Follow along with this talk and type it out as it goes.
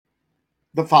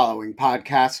The following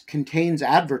podcast contains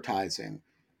advertising.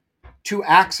 To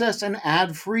access an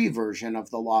ad-free version of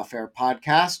the Lawfare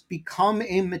podcast, become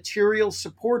a material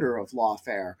supporter of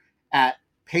Lawfare at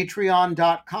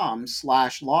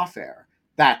patreon.com/lawfare.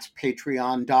 That's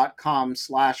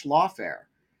patreon.com/lawfare.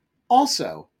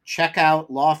 Also, check out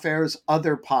Lawfare's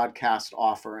other podcast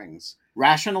offerings: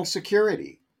 Rational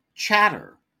Security,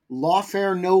 Chatter,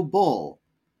 Lawfare No Bull,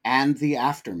 and The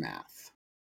Aftermath.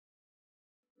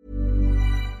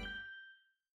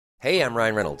 Hey, I'm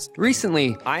Ryan Reynolds.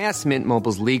 Recently, I asked Mint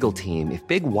Mobile's legal team if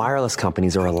big wireless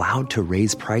companies are allowed to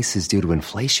raise prices due to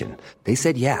inflation. They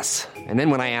said yes. And then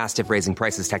when I asked if raising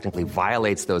prices technically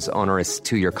violates those onerous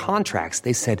two-year contracts,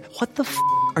 they said, "What the f***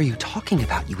 are you talking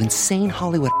about, you insane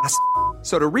Hollywood ass?"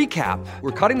 So to recap,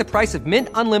 we're cutting the price of Mint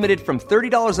Unlimited from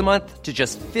 $30 a month to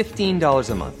just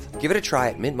 $15 a month. Give it a try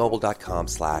at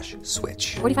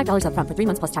mintmobile.com/switch. $45 up front for 3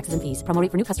 months plus taxes and fees. Promo rate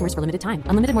for new customers for limited time.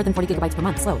 Unlimited more than 40 gigabytes per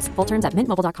month. Slows full terms at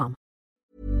mintmobile.com.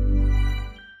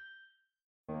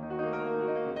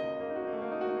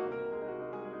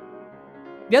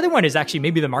 The other one is actually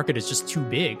maybe the market is just too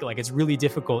big. Like, it's really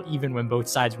difficult, even when both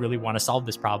sides really want to solve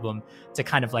this problem, to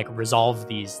kind of like resolve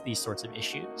these sorts of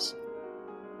issues.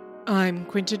 I'm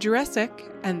Quinta Jurecic,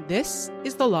 and this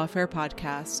is the Lawfare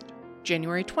Podcast,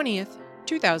 January 20th,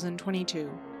 2022.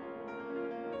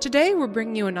 Today, we're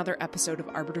bringing you another episode of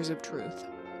Arbiters of Truth,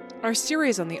 our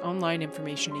series on the online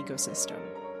information ecosystem.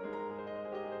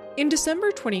 In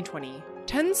December 2020,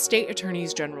 10 state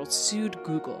attorneys general sued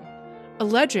Google,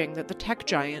 alleging that the tech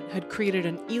giant had created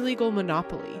an illegal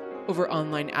monopoly over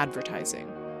online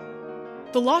advertising.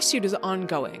 The lawsuit is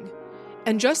ongoing,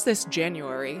 and just this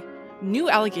January,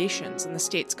 new allegations in the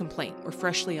state's complaint were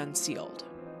freshly unsealed.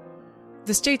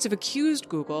 The states have accused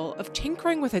Google of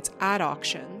tinkering with its ad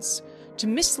auctions to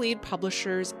mislead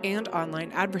publishers and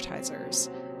online advertisers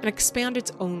and expand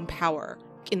its own power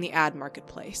in the ad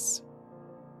marketplace.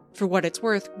 For what it's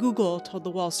worth, Google told the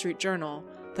Wall Street Journal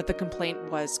that the complaint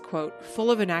was, quote,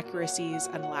 full of inaccuracies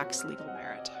and lacks legal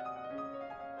merit.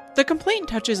 The complaint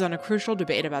touches on a crucial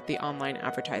debate about the online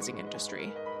advertising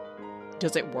industry.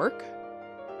 Does it work?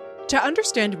 To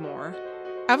understand more,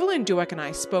 Evelyn Douek and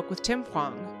I spoke with Tim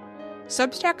Hwang,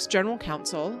 Substack's general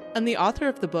counsel and the author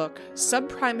of the book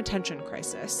Subprime Attention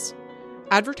Crisis: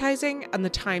 Advertising and the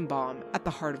Time Bomb at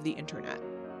the Heart of the Internet.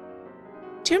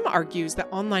 Tim argues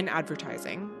that online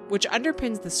advertising, which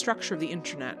underpins the structure of the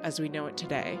internet as we know it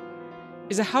today,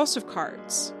 is a house of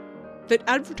cards, that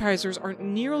advertisers aren't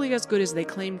nearly as good as they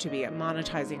claim to be at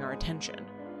monetizing our attention,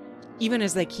 even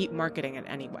as they keep marketing it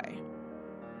anyway.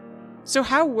 So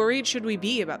how worried should we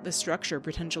be about this structure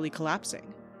potentially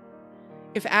collapsing?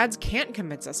 If ads can't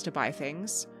convince us to buy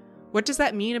things, what does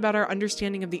that mean about our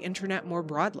understanding of the internet more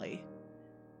broadly?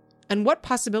 And what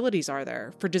possibilities are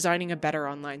there for designing a better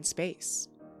online space?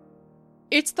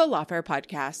 It's the Lawfare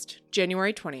Podcast,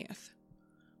 January 20th.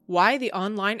 Why the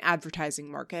online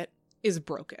advertising market is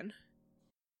broken.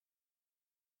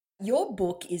 Your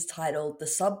book is titled The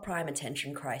Subprime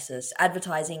Attention Crisis: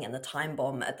 Advertising and the Time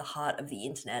Bomb at the Heart of the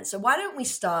Internet. So why don't we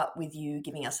start with you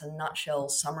giving us a nutshell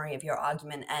summary of your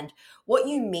argument and what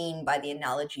you mean by the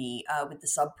analogy with the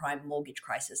subprime mortgage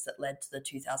crisis that led to the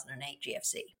 2008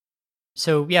 GFC.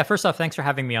 So yeah, first off, thanks for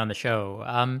having me on the show.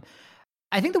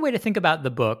 I think the way to think about the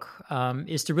book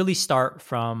is to really start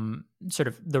from sort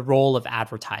of the role of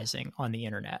advertising on the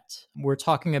internet. We're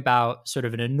talking about sort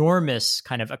of an enormous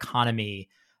kind of economy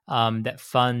that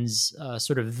funds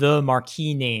sort of the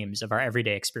marquee names of our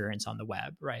everyday experience on the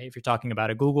web, right? If you're talking about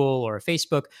a Google or a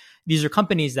Facebook, these are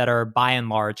companies that are by and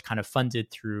large kind of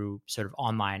funded through sort of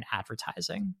online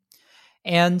advertising.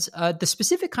 And the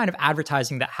specific kind of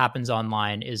advertising that happens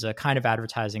online is a kind of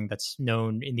advertising that's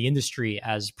known in the industry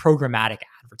as programmatic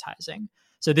advertising.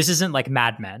 So this isn't like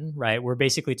Mad Men, right? We're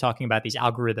basically talking about these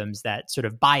algorithms that sort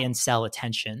of buy and sell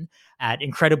attention at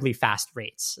incredibly fast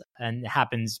rates. And it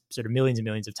happens sort of millions and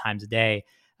millions of times a day,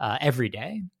 every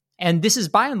day. And this is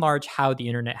by and large how the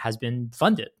internet has been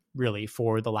funded, really,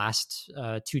 for the last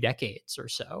 2 decades or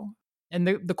so. And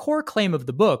the core claim of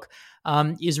the book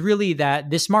is really that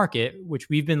this market, which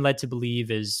we've been led to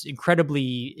believe is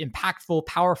incredibly impactful,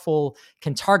 powerful,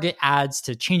 can target ads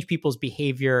to change people's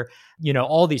behavior,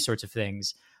 all these sorts of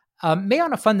things, may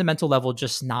on a fundamental level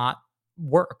just not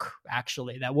work,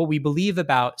 actually. That what we believe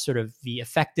about sort of the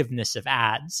effectiveness of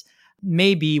ads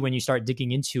may be, when you start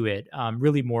digging into it,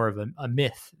 really more of a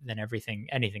myth than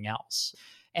anything else.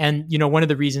 And, one of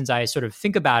the reasons I sort of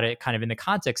think about it kind of in the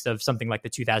context of something like the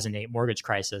 2008 mortgage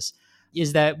crisis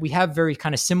is that we have very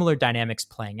kind of similar dynamics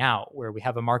playing out, where we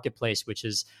have a marketplace which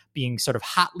is being sort of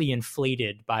hotly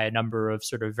inflated by a number of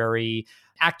sort of very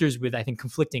actors with, I think,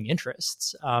 conflicting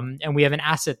interests. And we have an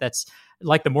asset that's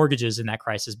like the mortgages in that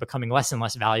crisis, becoming less and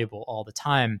less valuable all the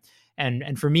time.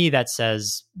 And for me, that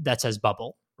says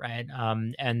bubble, right?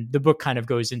 And the book kind of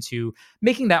goes into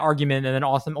making that argument and then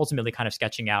ultimately kind of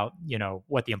sketching out,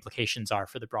 what the implications are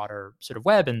for the broader sort of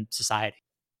web and society.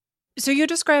 So you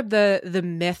described the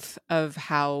myth of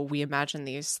how we imagine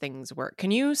these things work.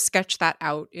 Can you sketch that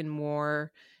out in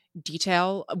more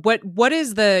detail? What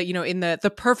is the, in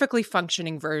the perfectly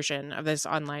functioning version of this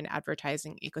online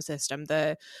advertising ecosystem,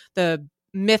 the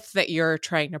myth that you're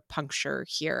trying to puncture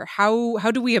here?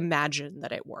 How do we imagine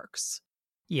that it works?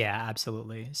 Yeah,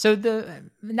 absolutely. So the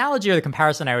analogy or the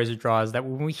comparison I always draw is that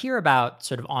when we hear about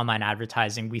sort of online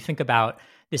advertising, we think about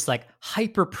this like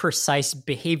hyper precise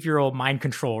behavioral mind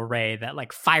control array that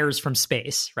like fires from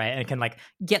space, right? And can like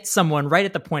get someone right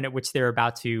at the point at which they're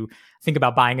about to think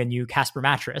about buying a new Casper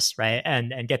mattress, right?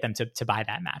 And get them to buy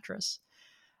that mattress.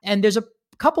 And there's a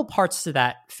couple parts to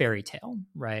that fairy tale,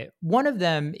 right? One of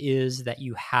them is that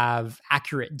you have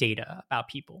accurate data about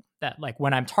people, that like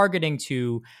when I'm targeting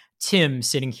to Tim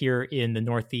sitting here in the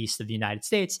Northeast of the United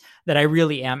States, that I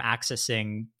really am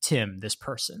accessing Tim, this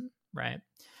person, right?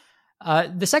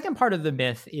 The second part of the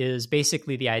myth is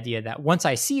basically the idea that once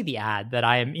I see the ad, that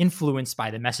I am influenced by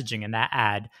the messaging in that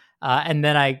ad, and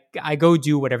then I go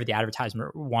do whatever the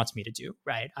advertisement wants me to do,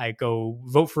 right? I go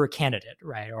vote for a candidate,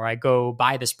 right? Or I go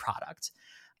buy this product.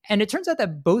 And it turns out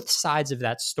that both sides of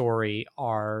that story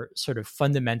are sort of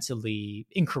fundamentally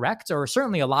incorrect, or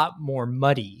certainly a lot more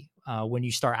muddy when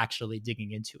you start actually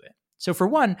digging into it. So for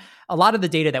one, a lot of the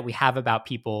data that we have about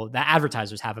people, that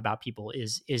advertisers have about people,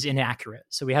 is inaccurate.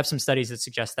 So we have some studies that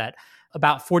suggest that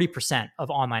about 40%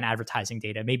 of online advertising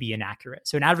data may be inaccurate.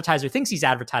 So an advertiser thinks he's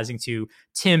advertising to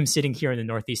Tim sitting here in the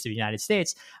Northeast of the United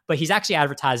States, but he's actually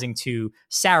advertising to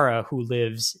Sarah, who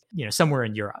lives, somewhere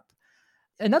in Europe.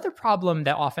 Another problem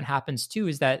that often happens too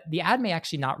is that the ad may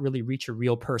actually not really reach a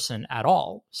real person at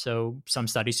all. So some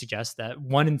studies suggest that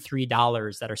 $1 in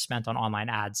 $3 that are spent on online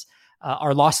ads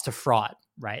are lost to fraud,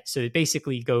 right? So it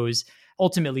basically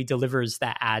ultimately delivers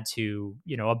that ad to,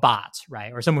 a bot,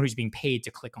 right? Or someone who's being paid to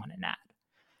click on an ad.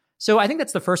 So I think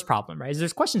that's the first problem, right? Is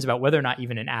there's questions about whether or not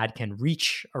even an ad can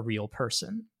reach a real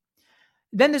person.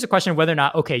 Then there's a question of whether or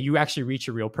not, okay, you actually reach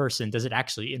a real person. Does it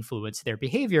actually influence their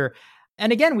behavior?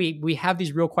 And again, we have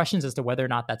these real questions as to whether or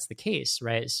not that's the case,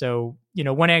 right? So,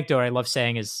 one anecdote I love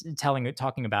saying is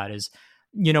talking about is,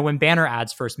 when banner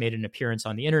ads first made an appearance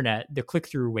on the internet, the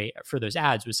click-through rate for those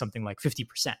ads was something like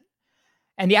 50%.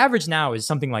 And the average now is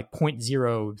something like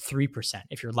 0.03%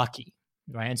 if you're lucky,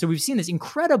 right? And so we've seen this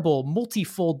incredible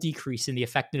multi-fold decrease in the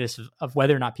effectiveness of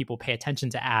whether or not people pay attention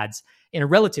to ads in a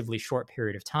relatively short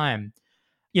period of time.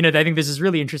 I think there's this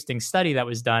really interesting study that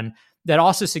was done that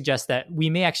also suggests that we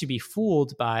may actually be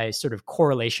fooled by sort of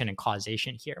correlation and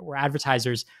causation here, where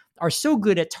advertisers are so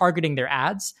good at targeting their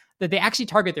ads that they actually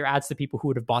target their ads to people who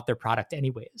would have bought their product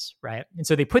anyways, right? And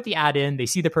so they put the ad in, they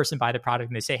see the person buy the product,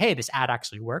 and they say, hey, this ad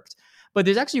actually worked. But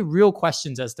there's actually real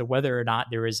questions as to whether or not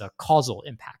there is a causal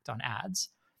impact on ads.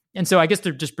 And so I guess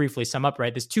to just briefly sum up,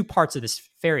 right, there's two parts of this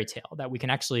fairy tale: that we can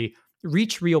actually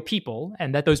reach real people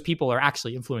and that those people are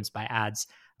actually influenced by ads,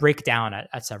 break down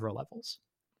at several levels.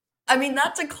 I mean,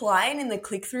 that decline in the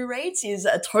click-through rates is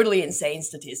a totally insane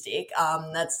statistic.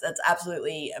 That's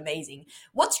absolutely amazing.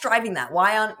 What's driving that?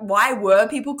 Why were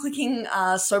people clicking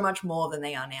so much more than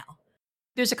they are now?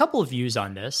 There's a couple of views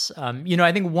on this.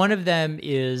 I think one of them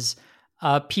is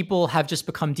people have just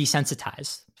become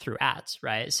desensitized through ads,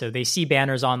 right? So they see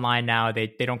banners online now, they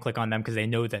don't click on them because they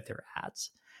know that they're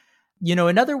ads.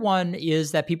 Another one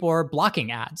is that people are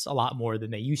blocking ads a lot more than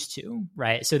they used to,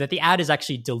 right? So that the ad is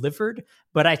actually delivered,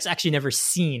 but it's actually never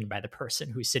seen by the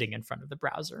person who's sitting in front of the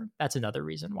browser. That's another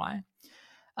reason why.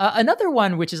 Another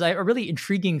one, which is a really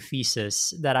intriguing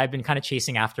thesis that I've been kind of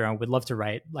chasing after and would love to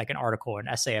write like an article or an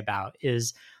essay about,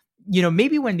 is,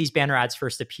 maybe when these banner ads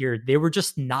first appeared, they were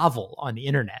just novel on the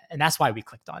internet, and that's why we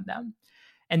clicked on them.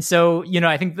 And so,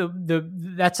 I think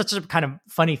that's such a kind of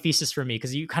funny thesis for me,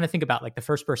 because you kind of think about like the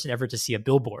first person ever to see a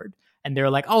billboard and they're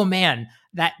like, oh man,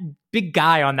 that big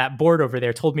guy on that board over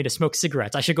there told me to smoke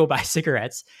cigarettes. I should go buy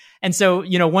cigarettes. And so,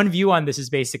 one view on this is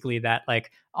basically that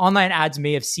like online ads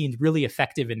may have seemed really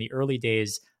effective in the early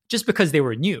days just because they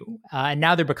were new. And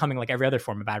now they're becoming like every other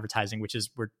form of advertising, which is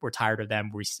we're tired of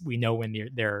them. We know when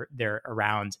they're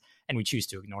around and we choose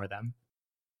to ignore them.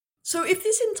 So if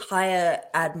this entire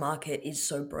ad market is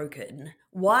so broken,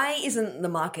 why isn't the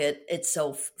market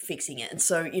itself fixing it? And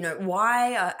so,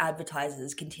 why are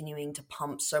advertisers continuing to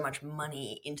pump so much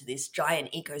money into this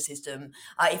giant ecosystem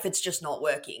if it's just not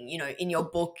working? In your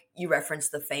book, you reference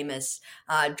the famous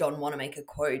John Wanamaker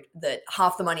quote that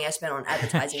half the money I spent on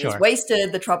advertising is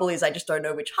wasted. The trouble is I just don't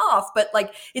know which half. But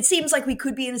it seems like we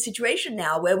could be in a situation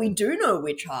now where we do know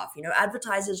which half.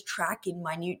 Advertisers track in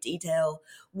minute detail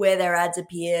where their ads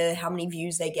appear, how many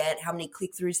views they get, how many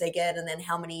click-throughs they get, and then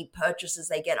how many purchases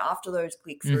they get after those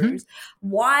click-throughs.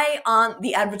 Why aren't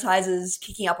the advertisers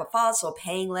kicking up a fuss or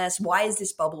paying less? Why is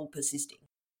this bubble persisting?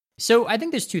 So I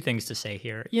think there's two things to say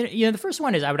here. The first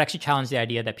one is I would actually challenge the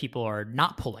idea that people are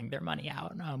not pulling their money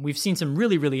out. We've seen some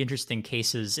really, really interesting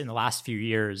cases in the last few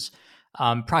years.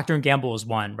 Procter & Gamble is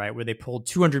one, right, where they pulled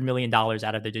 $200 million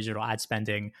out of their digital ad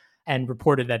spending and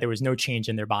reported that there was no change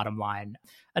in their bottom line.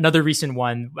 Another recent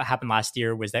one that happened last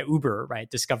year was that Uber, right,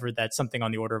 discovered that something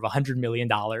on the order of $100 million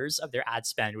of their ad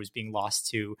spend was being lost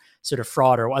to sort of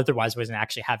fraud or otherwise wasn't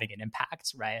actually having an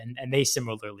impact, right? And they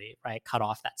similarly, right, cut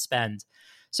off that spend.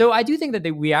 So I do think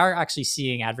that we are actually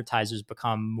seeing advertisers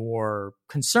become more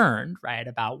concerned, right,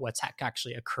 about what's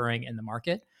actually occurring in the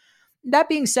market. That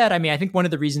being said, I think one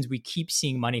of the reasons we keep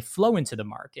seeing money flow into the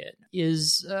market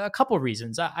is a couple of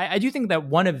reasons. I do think that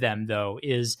one of them, though,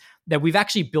 is that we've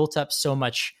actually built up so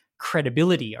much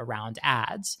credibility around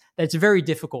ads that it's very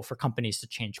difficult for companies to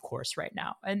change course right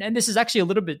now. And this is actually a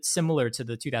little bit similar to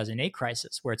the 2008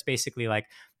 crisis, where it's basically like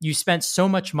you spent so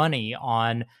much money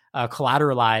on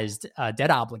collateralized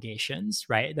debt obligations,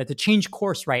 right, that to change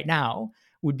course right now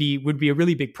would be a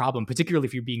really big problem, particularly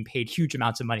if you're being paid huge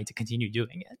amounts of money to continue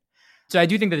doing it. So I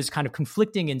do think that there's kind of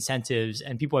conflicting incentives,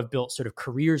 and people have built sort of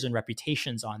careers and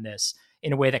reputations on this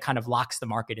in a way that kind of locks the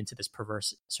market into this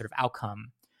perverse sort of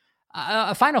outcome.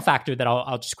 A final factor that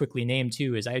I'll just quickly name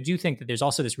too is I do think that there's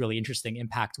also this really interesting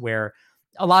impact where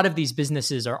a lot of these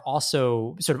businesses are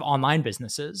also sort of online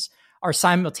businesses are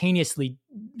simultaneously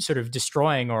sort of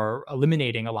destroying or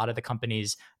eliminating a lot of the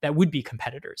companies that would be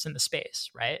competitors in the space,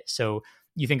 right? So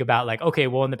you think about like, okay,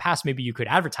 well, in the past, maybe you could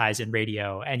advertise in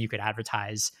radio and you could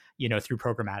advertise, through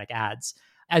programmatic ads.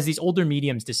 As these older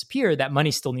mediums disappear, that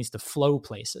money still needs to flow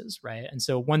places, right? And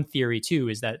so one theory too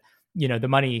is that, the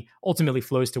money ultimately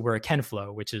flows to where it can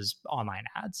flow, which is online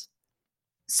ads.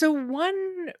 So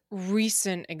one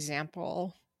recent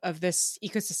example of this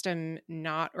ecosystem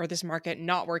this market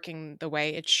not working the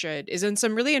way it should is in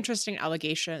some really interesting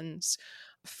allegations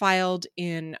filed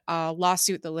in a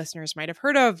lawsuit the listeners might have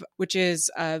heard of, which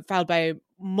is filed by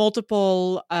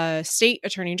multiple state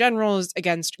attorney generals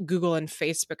against Google and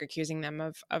Facebook, accusing them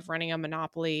of running a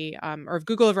monopoly, or of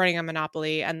Google of running a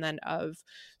monopoly, and then of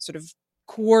sort of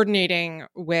coordinating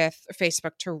with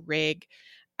Facebook to rig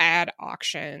ad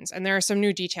auctions. And there are some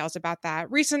new details about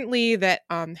that recently that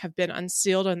have been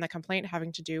unsealed in the complaint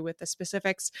having to do with the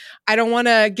specifics. I don't want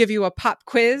to give you a pop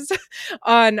quiz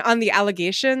on the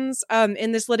allegations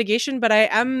in this litigation, but I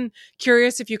am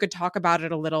curious if you could talk about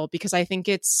it a little, because I think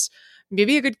it's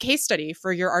maybe a good case study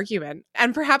for your argument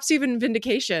and perhaps even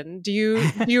vindication. Do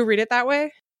you read it that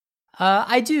way?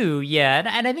 I do, yeah.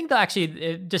 And I think that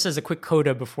actually, just as a quick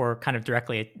coda before kind of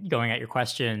directly going at your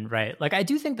question, right? Like, I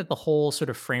do think that the whole sort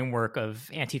of framework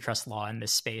of antitrust law in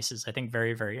this space is, I think,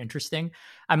 very, very interesting.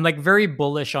 I'm like very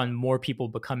bullish on more people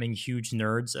becoming huge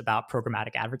nerds about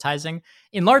programmatic advertising,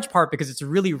 in large part because it's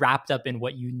really wrapped up in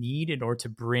what you need in order to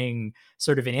bring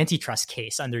sort of an antitrust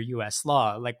case under US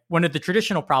law. Like, one of the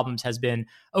traditional problems has been,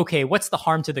 okay, what's the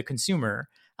harm to the consumer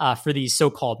for these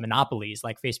so-called monopolies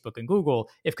like Facebook and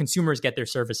Google if consumers get their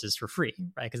services for free,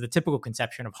 right? Because the typical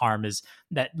conception of harm is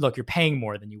that, look, you're paying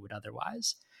more than you would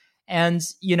otherwise. And,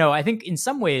 I think in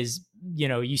some ways,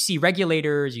 you see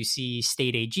regulators, you see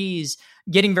state AGs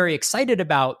getting very excited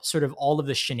about sort of all of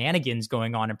the shenanigans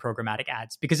going on in programmatic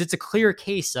ads, because it's a clear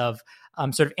case of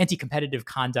sort of anti-competitive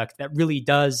conduct that really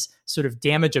does sort of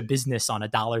damage a business on a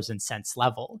dollars and cents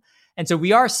level. And so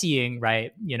we are seeing,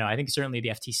 right, I think certainly the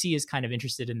FTC is kind of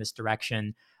interested in this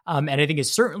direction. And I think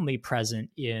is certainly present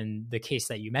in the case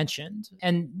that you mentioned.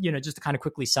 And, just to kind of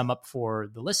quickly sum up for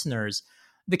the listeners,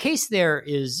 the case there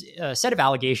is a set of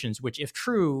allegations, which, if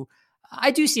true, I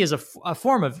do see as a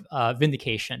form of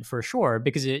vindication for sure,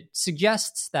 because it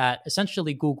suggests that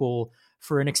essentially Google,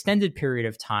 for an extended period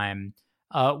of time,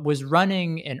 was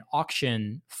running an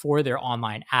auction for their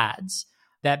online ads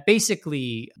that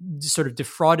basically sort of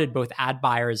defrauded both ad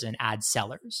buyers and ad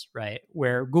sellers, right?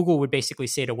 Where Google would basically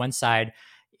say to one side,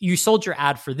 you sold your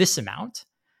ad for this amount.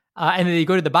 And then they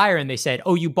go to the buyer and they said,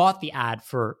 oh, you bought the ad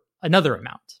for another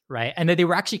amount, right? And then they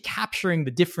were actually capturing the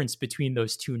difference between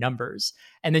those two numbers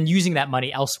and then using that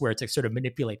money elsewhere to sort of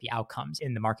manipulate the outcomes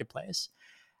in the marketplace.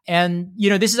 And,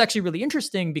 this is actually really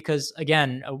interesting because,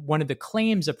 again, one of the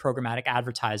claims of programmatic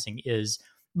advertising is,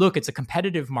 look, it's a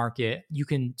competitive market. You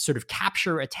can sort of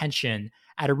capture attention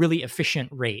at a really efficient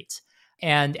rate.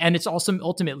 And it's also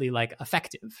ultimately like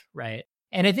effective, right?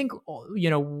 And I think,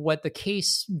 what the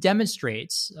case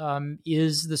demonstrates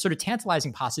is the sort of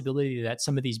tantalizing possibility that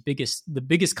some of the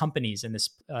biggest companies in this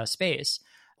space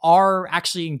are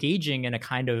actually engaging in a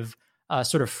kind of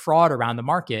sort of fraud around the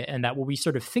market, and that what we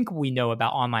sort of think we know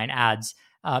about online ads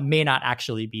may not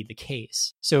actually be the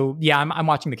case. So yeah, I'm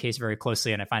watching the case very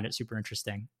closely, and I find it super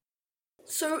interesting.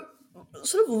 So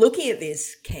sort of looking at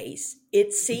this case,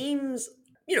 it seems,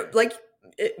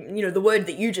 the word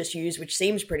that you just used, which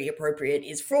seems pretty appropriate,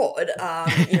 is fraud.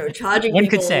 Charging One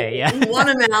people could say, yeah. one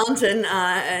amount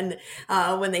and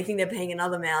when they think they're paying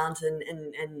another amount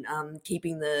and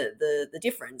keeping the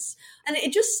difference. And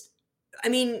it just,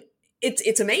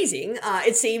 it's amazing.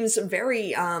 It seems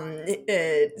very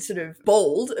sort of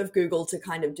bold of Google to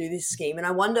kind of do this scheme. And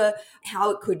I wonder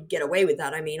how it could get away with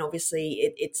that. I mean,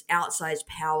 obviously, its outsized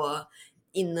power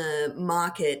in the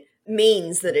market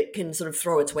means that it can sort of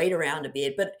throw its weight around a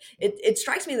bit. But it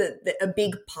strikes me that a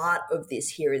big part of this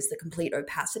here is the complete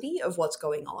opacity of what's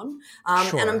going on.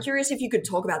 Sure. And I'm curious if you could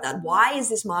talk about that. Why is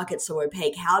this market so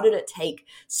opaque? How did it take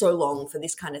so long for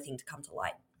this kind of thing to come to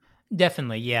light?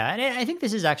 Definitely, yeah. And I think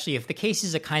this is actually, if the case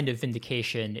is a kind of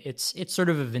vindication, it's sort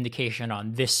of a vindication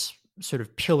on this sort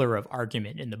of pillar of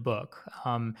argument in the book.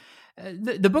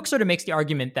 The book sort of makes the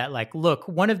argument that, like, look,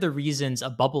 one of the reasons a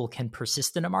bubble can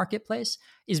persist in a marketplace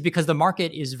is because the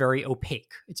market is very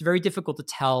opaque. It's very difficult to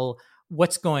tell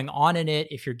what's going on in it,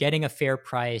 if you're getting a fair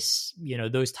price,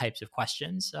 those types of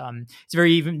questions. It's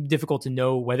very even difficult to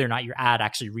know whether or not your ad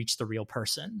actually reached the real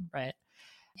person, right?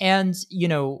 And,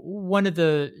 one of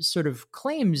the sort of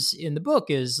claims in the book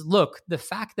is, look, the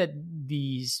fact that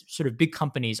these sort of big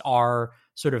companies are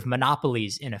sort of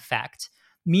monopolies in effect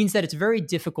means that it's very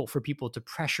difficult for people to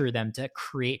pressure them to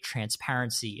create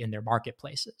transparency in their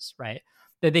marketplaces, right?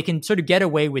 That they can sort of get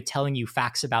away with telling you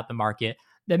facts about the market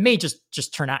that may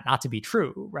just turn out not to be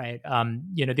true, right?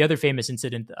 The other famous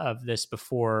incident of this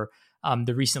before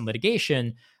the recent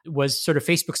litigation was sort of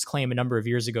Facebook's claim a number of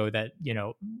years ago that,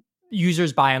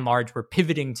 users by and large were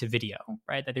pivoting to video,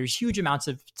 right? That there's huge amounts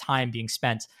of time being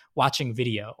spent watching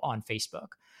video on Facebook.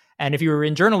 And if you were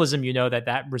in journalism, you know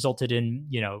that resulted in,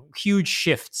 huge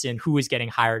shifts in who was getting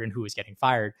hired and who was getting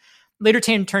fired. Later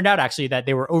turned out actually that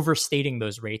they were overstating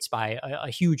those rates by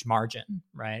a huge margin,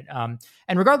 right?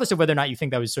 And regardless of whether or not you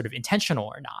think that was sort of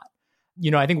intentional or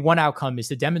not, I think one outcome is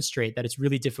to demonstrate that it's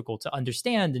really difficult to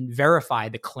understand and verify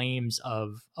the claims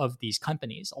of these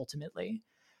companies ultimately.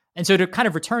 And so to kind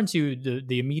of return to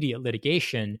the immediate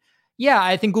litigation, yeah,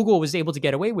 I think Google was able to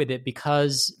get away with it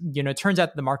because, it turns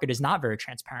out the market is not very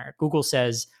transparent. Google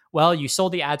says, well, you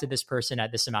sold the ad to this person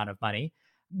at this amount of money.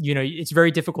 It's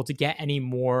very difficult to get any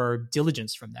more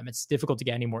diligence from them. It's difficult to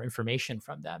get any more information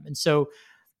from them. And so,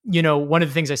 one of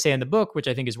the things I say in the book, which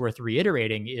I think is worth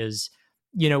reiterating, is,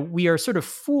 we are sort of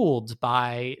fooled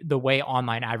by the way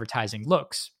online advertising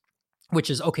looks, which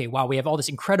is, okay, wow, we have all this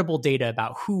incredible data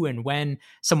about who and when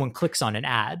someone clicks on an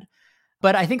ad.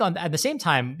 But I think at the same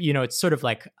time, it's sort of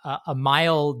like a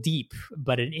mile deep,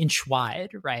 but an inch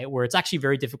wide, right? Where it's actually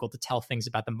very difficult to tell things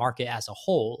about the market as a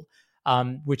whole,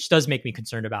 which does make me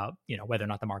concerned about, whether or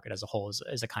not the market as a whole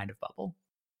is a kind of bubble.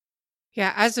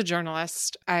 Yeah, as a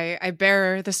journalist, I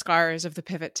bear the scars of the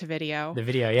pivot to video. The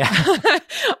video, yeah.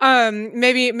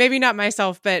 Maybe not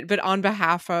myself, but on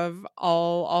behalf of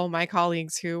all my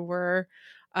colleagues who were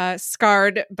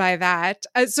scarred by that.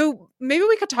 So maybe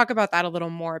we could talk about that a little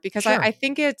more, because Sure. I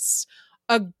think it's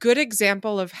a good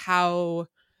example of how,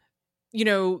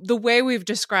 the way we've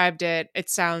described it, it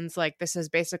sounds like this is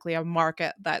basically a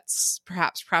market that's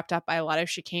perhaps propped up by a lot of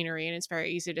chicanery. And it's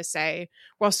very easy to say,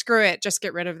 well, screw it, just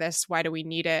get rid of this. Why do we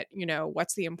need it?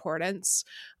 What's the importance?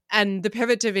 And the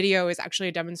pivot to video is actually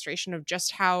a demonstration of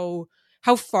just how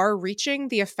far reaching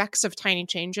the effects of tiny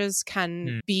changes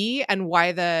can be, and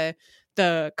why the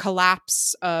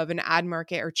collapse of an ad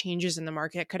market or changes in the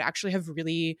market could actually have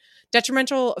really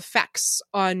detrimental effects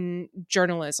on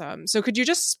journalism. So could you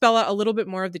just spell out a little bit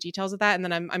more of the details of that? And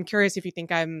then I'm curious if you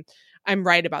think I'm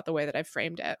right about the way that I've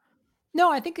framed it. No,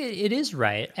 I think it is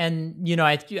right. And,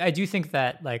 I do think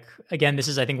that, like, again, this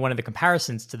is, I think, one of the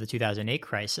comparisons to the 2008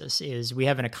 crisis is we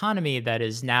have an economy that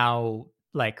is now,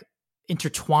 like,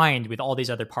 intertwined with all these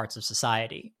other parts of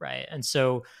society, right? And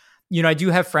so, I do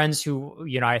have friends who,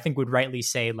 I think would rightly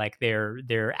say, like,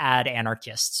 they're ad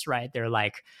anarchists, right? They're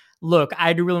like, look,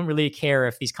 I don't really care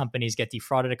if these companies get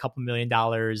defrauded a couple $1 million.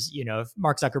 If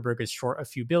Mark Zuckerberg is short a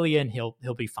few billion, he'll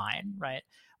be fine, right?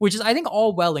 which is, I think,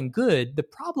 all well and good. The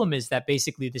problem is that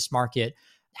basically this market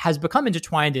has become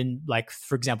intertwined in, like,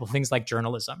 for example, things like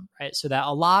journalism, right? So that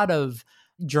a lot of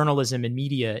journalism and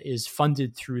media is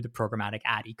funded through the programmatic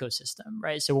ad ecosystem,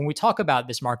 right? So when we talk about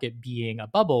this market being a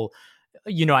bubble,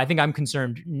 I think I'm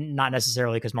concerned not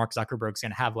necessarily because Mark Zuckerberg's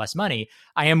going to have less money.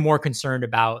 I am more concerned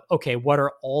about, okay, what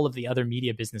are all of the other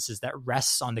media businesses that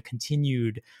rests on the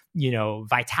continued,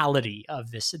 vitality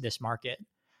of this market?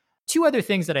 Two other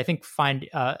things that I think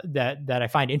that I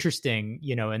find interesting,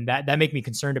 and that make me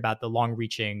concerned about the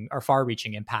long-reaching or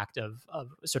far-reaching impact of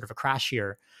sort of a crash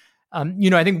here.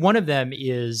 I think one of them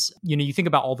is, you think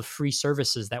about all the free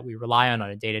services that we rely on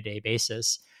a day-to-day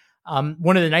basis.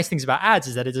 One of the nice things about ads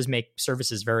is that it does make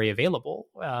services very available.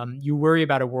 You worry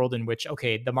about a world in which,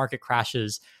 okay, the market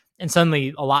crashes and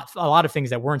suddenly a lot of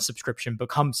things that weren't subscription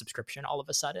become subscription all of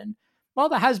a sudden. Well,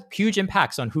 that has huge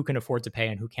impacts on who can afford to pay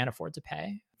and who can't afford to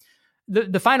pay.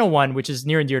 The final one, which is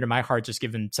near and dear to my heart, just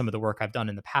given some of the work I've done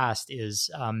in the past, is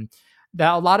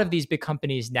that a lot of these big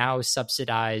companies now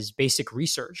subsidize basic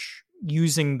research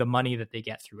using the money that they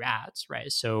get through ads,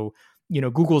 right? So,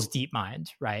 Google's DeepMind,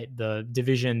 right? The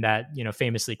division that,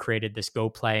 famously created this Go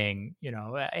playing,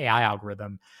 AI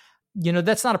algorithm,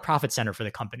 that's not a profit center for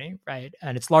the company, right?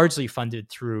 And it's largely funded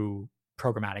through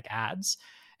programmatic ads.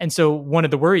 And so one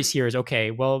of the worries here is, okay,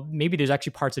 well, maybe there's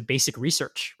actually parts of basic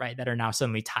research, right, that are now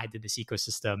suddenly tied to this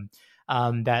ecosystem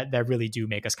that really do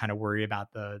make us kind of worry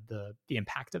about the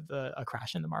impact of a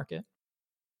crash in the market.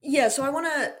 Yeah, so I want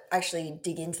to actually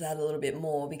dig into that a little bit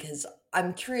more because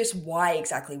I'm curious why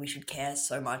exactly we should care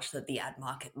so much that the ad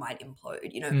market might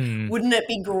implode. Wouldn't it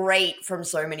be great from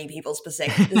so many people's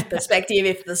perspective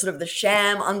if the sort of the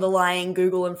sham underlying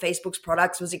Google and Facebook's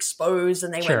products was exposed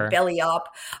and they went belly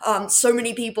up? So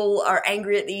many people are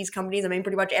angry at these companies. I mean,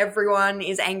 pretty much everyone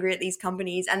is angry at these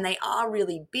companies and they are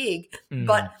really big,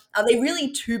 but are they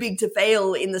really too big to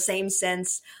fail in the same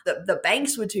sense that the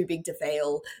banks were too big to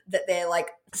fail, that they're like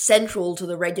central to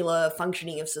the regular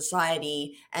functioning of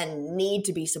society and need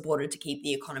to be supported to keep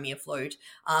the economy afloat?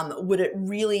 Would it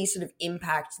really sort of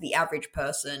impact the average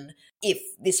person if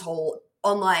this whole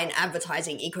online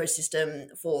advertising ecosystem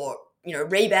for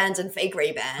Ray-Bans and fake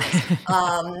Ray-Bans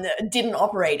didn't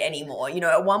operate anymore?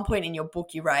 At one point in your book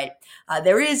you write,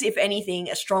 there is, if anything,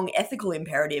 a strong ethical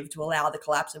imperative to allow the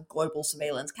collapse of global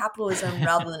surveillance capitalism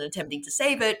rather than attempting to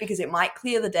save it because it might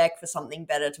clear the deck for something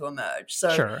better to emerge.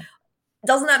 So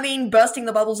doesn't that mean bursting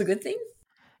the bubble's a good thing?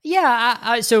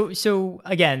 Yeah. So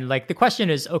again, like the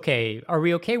question is, okay, are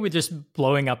we okay with just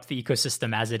blowing up the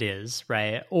ecosystem as it is,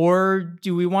 right? Or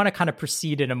do we want to kind of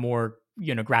proceed in a more,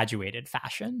 graduated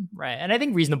fashion, right? And I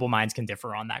think reasonable minds can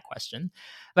differ on that question.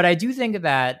 But I do think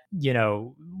that,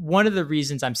 one of the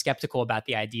reasons I'm skeptical about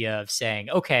the idea of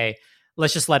saying, okay,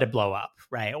 let's just let it blow up,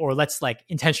 right? Or let's like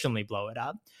intentionally blow it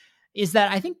up, is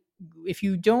that I think if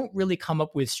you don't really come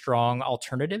up with strong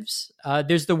alternatives,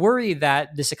 there's the worry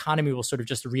that this economy will sort of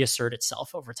just reassert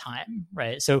itself over time,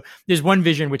 right? So there's one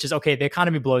vision, which is, okay, the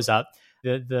economy blows up.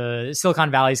 The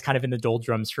Silicon Valley is kind of in the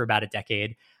doldrums for about a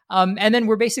decade. And then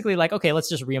we're basically like, okay, let's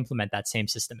just re-implement that same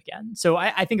system again. So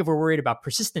I think if we're worried about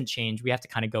persistent change, we have to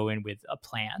kind of go in with a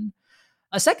plan.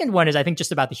 A second one is, I think,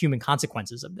 just about the human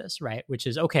consequences of this, right? Which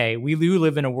is, okay, we do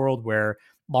live in a world where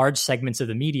large segments of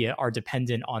the media are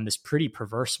dependent on this pretty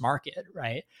perverse market,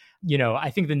 right? I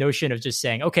think the notion of just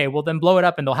saying, okay, well, then blow it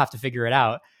up and they'll have to figure it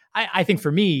out, I think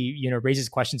for me, raises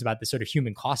questions about the sort of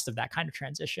human cost of that kind of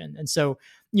transition. And so,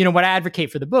 what I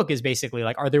advocate for the book is basically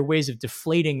like, are there ways of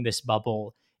deflating this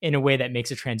bubble in a way that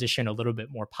makes a transition a little bit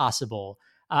more possible?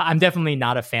 I'm definitely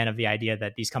not a fan of the idea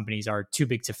that these companies are too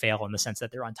big to fail in the sense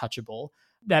that they're untouchable.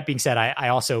 That being said, I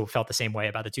also felt the same way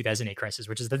about the 2008 crisis,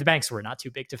 which is that the banks were not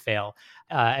too big to fail,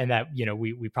 and that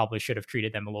we probably should have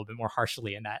treated them a little bit more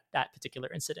harshly in that particular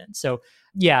incident. So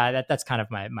yeah, that's kind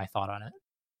of my thought on it.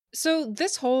 So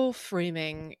this whole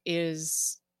framing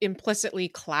is implicitly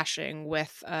clashing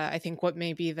with, I think, what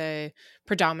may be the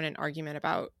predominant argument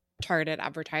about targeted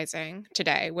advertising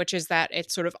today, which is that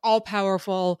it's sort of all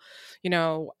powerful.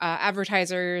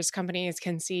 Advertisers, companies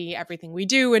can see everything we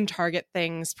do and target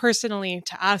things personally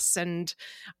to us. And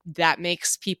that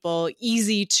makes people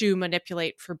easy to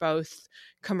manipulate for both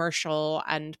commercial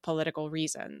and political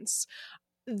reasons.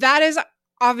 That is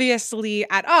obviously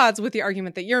at odds with the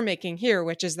argument that you're making here,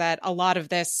 which is that a lot of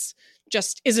this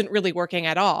just isn't really working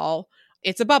at all.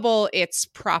 It's a bubble. It's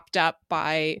propped up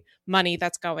by money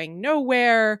that's going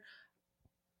nowhere.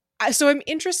 So I'm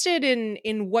interested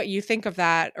in what you think of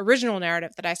that original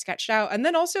narrative that I sketched out. And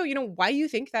then also, why you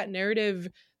think that narrative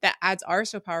that ads are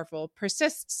so powerful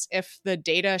persists if the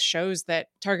data shows that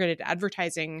targeted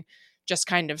advertising just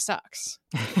kind of sucks.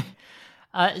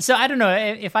 So I don't know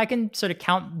if I can sort of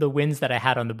count the wins that I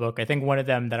had on the book. I think one of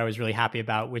them that I was really happy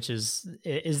about, which is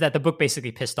that the book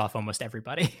basically pissed off almost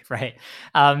everybody, right?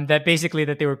 That basically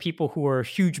that there were people who were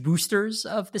huge boosters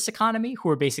of this economy who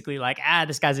were basically like,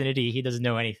 this guy's an idiot. He doesn't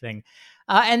know anything.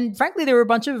 And frankly, there were a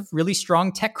bunch of really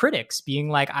strong tech critics being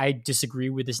like, I disagree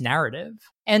with this narrative.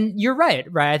 And you're right?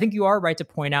 I think you are right to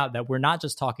point out that we're not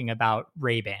just talking about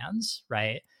Ray-Bans,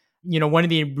 right? One of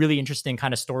the really interesting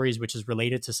kind of stories, which is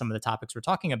related to some of the topics we're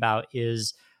talking about,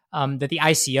 is that the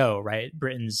ICO, right,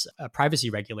 Britain's privacy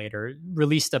regulator,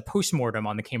 released a postmortem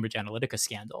on the Cambridge Analytica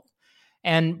scandal.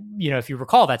 And, if you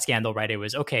recall that scandal, right, it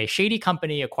was, okay, shady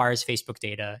company acquires Facebook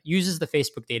data, uses the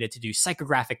Facebook data to do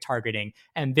psychographic targeting,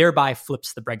 and thereby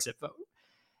flips the Brexit vote.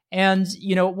 And,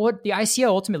 what the ICO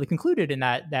ultimately concluded in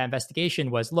that investigation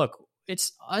was, look,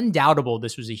 it's undoubtable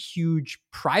this was a huge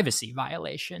privacy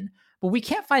violation, but we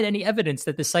can't find any evidence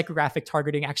that this psychographic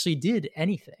targeting actually did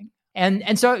anything.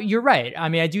 And so you're right. I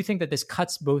mean, I do think that this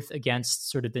cuts both against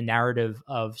sort of the narrative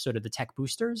of sort of the tech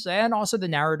boosters and also the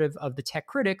narrative of the tech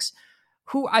critics,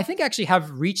 who I think actually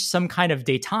have reached some kind of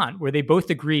détente where they both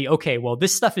agree, okay, well,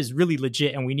 this stuff is really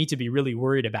legit and we need to be really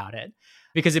worried about it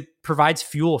because it provides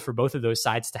fuel for both of those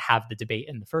sides to have the debate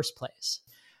in the first place.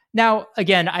 Now,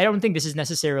 again, I don't think this is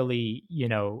necessarily,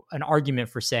 an argument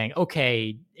for saying,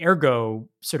 okay, ergo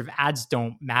sort of ads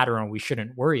don't matter and we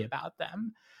shouldn't worry about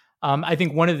them. I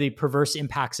think one of the perverse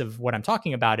impacts of what I'm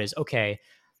talking about is, okay,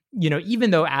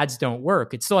 even though ads don't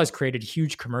work, it still has created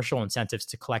huge commercial incentives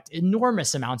to collect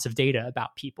enormous amounts of data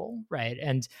about people, right?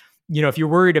 And, if you're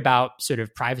worried about sort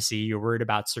of privacy, you're worried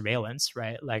about surveillance,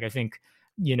 right? Like, I think,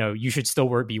 you should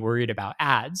still be worried about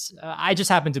ads. I just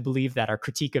happen to believe that our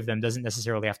critique of them doesn't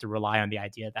necessarily have to rely on the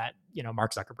idea that,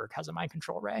 Mark Zuckerberg has a mind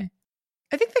control ray.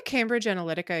 I think the Cambridge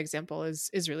Analytica example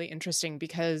is really interesting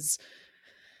because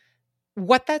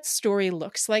what that story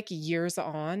looks like years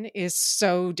on is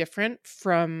so different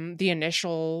from the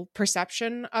initial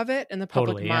perception of it in the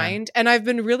public mind. And I've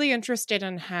been really interested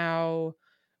in how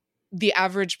the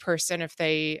average person, if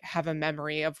they have a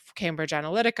memory of Cambridge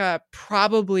Analytica,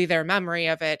 probably their memory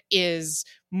of it is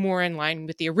more in line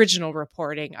with the original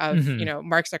reporting of,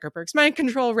 Mark Zuckerberg's mind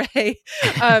control ray.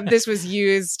 This was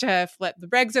used to flip the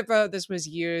Brexit vote. This was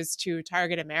used to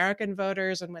target American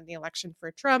voters and win the election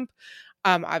for Trump.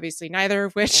 Obviously, neither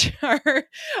of which are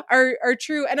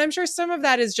true. And I'm sure some of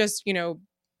that is just,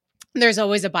 there's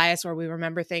always a bias where we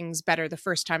remember things better the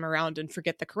first time around and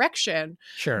forget the correction.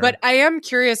 Sure. But I am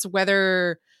curious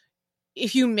whether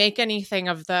if you make anything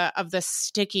of the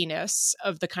stickiness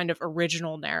of the kind of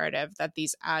original narrative that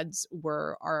these ads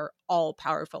are all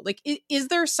powerful. Like, is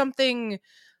there something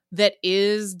that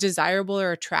is desirable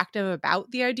or attractive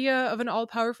about the idea of an all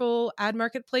powerful ad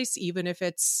marketplace, even if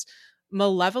it's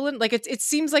malevolent? Like, it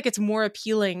seems like it's more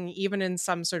appealing, even in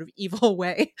some sort of evil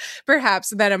way, perhaps,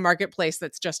 than a marketplace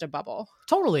that's just a bubble.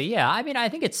 Totally, yeah. I mean, I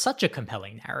think it's such a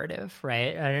compelling narrative,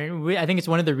 right? I think it's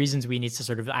one of the reasons we need to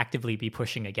sort of actively be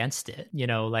pushing against it.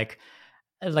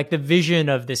 Like the vision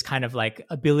of this kind of like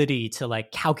ability to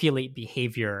like calculate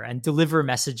behavior and deliver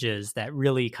messages that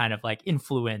really kind of like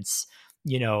influence,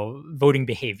 voting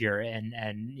behavior and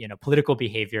political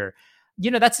behavior.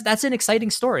 That's an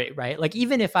exciting story, right? Like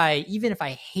even if I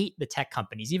hate the tech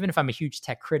companies, even if I'm a huge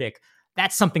tech critic,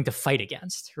 that's something to fight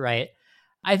against, right?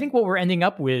 I think what we're ending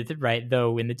up with, right,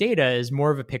 though, in the data is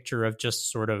more of a picture of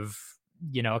just sort of,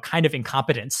 a kind of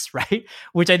incompetence, right?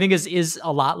 Which I think is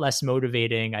a lot less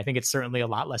motivating. I think it's certainly a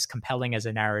lot less compelling as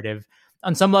a narrative.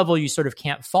 On some level, you sort of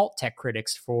can't fault tech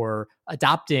critics for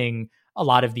adopting a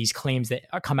lot of these claims that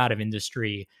come out of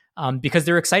industry. Because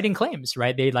they're exciting claims,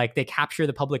 right? They capture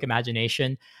the public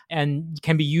imagination and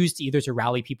can be used either to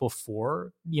rally people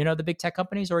for, the big tech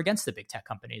companies or against the big tech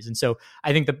companies. And so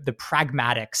I think the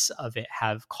pragmatics of it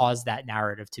have caused that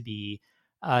narrative to be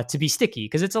sticky,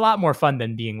 because it's a lot more fun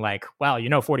than being like, well,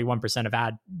 41% of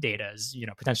ad data is,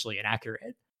 potentially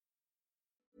inaccurate.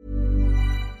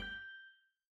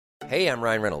 Hey, I'm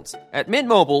Ryan Reynolds. At Mint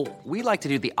Mobile, we like to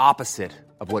do the opposite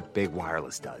of what Big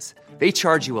Wireless does. They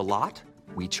charge you a lot.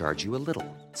 We charge you a little.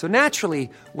 So naturally,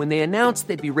 when they announced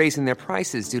they'd be raising their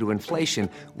prices due to inflation,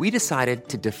 we decided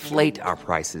to deflate our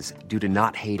prices due to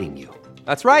not hating you.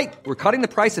 That's right. We're cutting the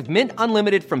price of Mint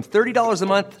Unlimited from $30 a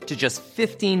month to just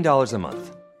 $15 a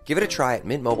month. Give it a try at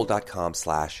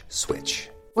mintmobile.com/switch.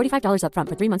 $45 up front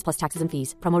for 3 months plus taxes and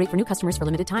fees. Promo rate for new customers for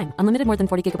limited time. Unlimited more than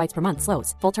 40 gigabytes per month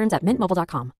slows. Full terms at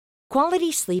mintmobile.com.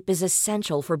 Quality sleep is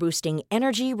essential for boosting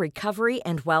energy, recovery,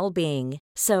 and well-being.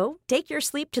 So, take your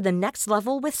sleep to the next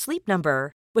level with Sleep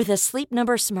Number. With a Sleep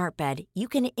Number Smart Bed, you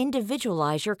can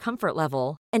individualize your comfort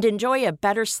level and enjoy a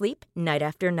better sleep night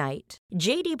after night.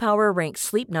 J.D. Power ranks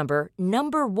Sleep Number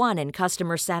number one in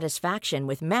customer satisfaction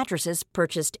with mattresses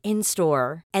purchased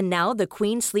in-store. And now the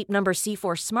Queen Sleep Number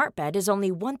C4 Smart Bed is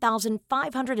only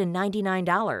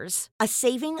 $1,599, a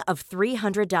saving of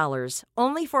 $300,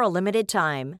 only for a limited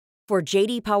time. For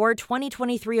J.D. Power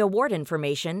 2023 award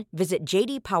information, visit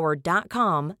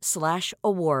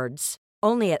jdpower.com/awards.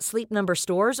 Only at Sleep Number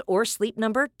stores or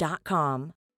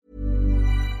sleepnumber.com.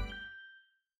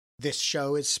 This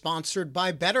show is sponsored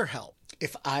by BetterHelp.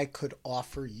 If I could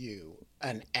offer you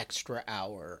an extra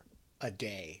hour a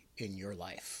day in your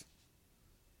life,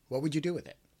 what would you do with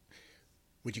it?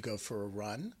 Would you go for a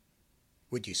run?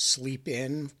 Would you sleep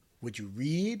in? Would you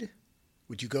read?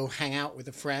 Would you go hang out with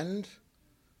a friend?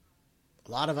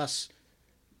 A lot of us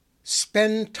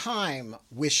spend time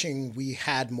wishing we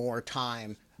had more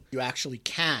time. You actually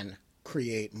can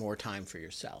create more time for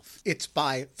yourself. It's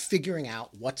by figuring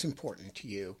out what's important to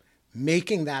you,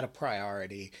 making that a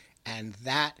priority, and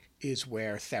that is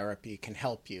where therapy can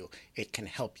help you. It can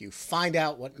help you find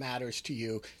out what matters to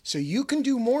you so you can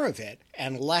do more of it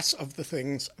and less of the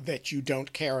things that you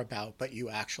don't care about but you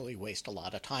actually waste a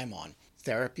lot of time on.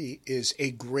 Therapy is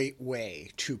a great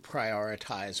way to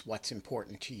prioritize what's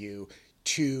important to you,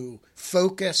 to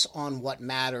focus on what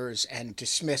matters and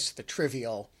dismiss the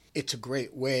trivial. It's a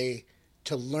great way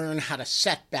to learn how to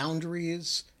set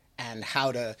boundaries and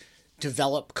how to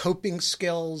develop coping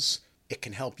skills. It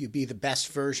can help you be the best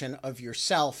version of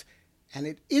yourself, and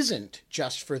it isn't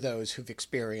just for those who've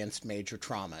experienced major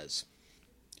traumas.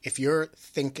 If you're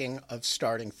thinking of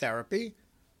starting therapy,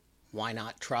 why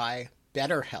not try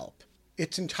BetterHelp?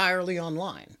 It's entirely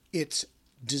online. It's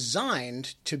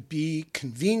designed to be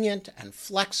convenient and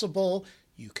flexible.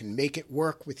 You can make it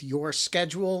work with your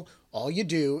schedule. All you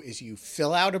do is you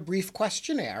fill out a brief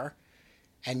questionnaire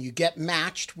and you get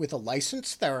matched with a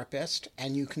licensed therapist,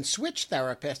 and you can switch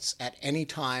therapists at any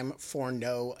time for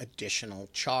no additional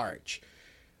charge.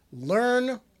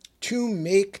 Learn to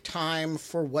make time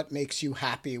for what makes you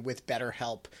happy with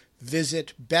BetterHelp.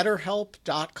 Visit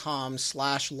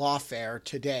betterhelp.com/lawfare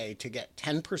today to get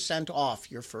 10%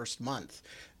 off your first month.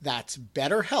 That's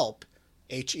BetterHelp,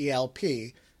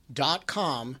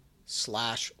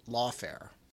 HELP.com/lawfare.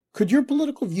 Could your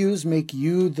political views make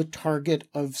you the target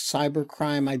of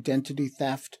cybercrime, identity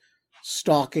theft,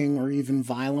 stalking, or even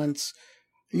violence?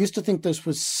 I used to think this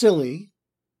was silly,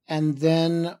 and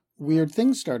then weird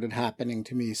things started happening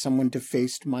to me. Someone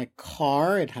defaced my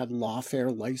car. It had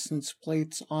Lawfare license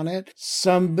plates on it.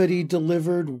 Somebody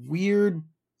delivered weird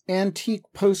antique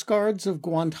postcards of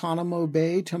Guantanamo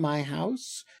Bay to my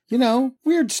house. You know,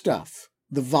 weird stuff.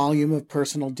 The volume of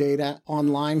personal data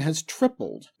online has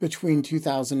tripled between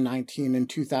 2019 and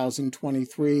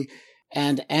 2023,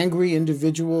 and angry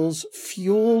individuals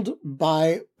fueled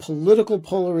by political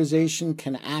polarization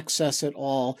can access it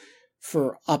all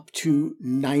for up to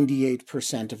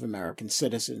 98% of American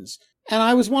citizens. And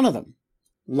I was one of them.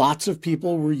 Lots of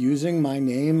people were using my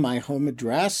name, my home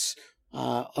address,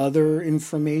 other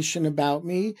information about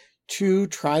me to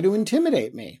try to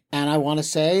intimidate me. And I want to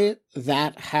say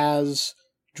that has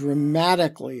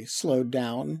dramatically slowed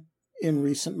down in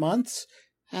recent months.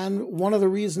 And one of the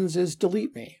reasons is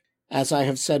Delete Me. As I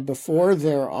have said before,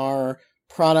 there are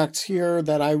products here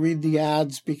that I read the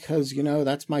ads because,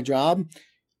 that's my job.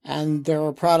 And there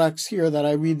are products here that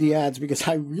I read the ads because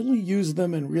I really use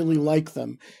them and really like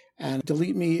them. And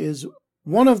Delete Me is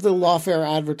one of the Lawfare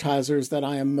advertisers that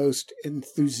I am most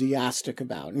enthusiastic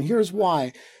about. And here's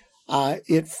why.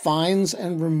 It finds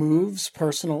and removes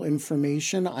personal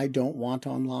information I don't want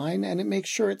online, and it makes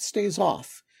sure it stays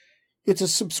off. It's a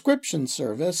subscription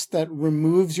service that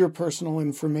removes your personal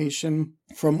information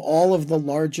from all of the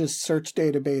largest search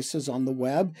databases on the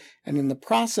web, and in the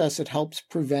process, it helps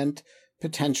prevent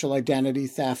potential identity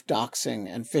theft, doxing,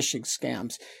 and phishing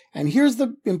scams. And here's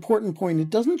the important point.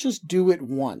 It doesn't just do it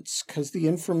once, because the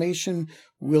information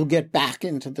will get back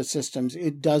into the systems.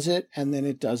 It does it, and then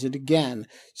it does it again.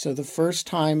 So the first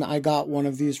time I got one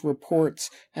of these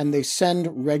reports, and they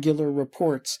send regular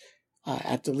reports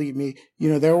at Delete Me,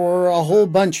 there were a whole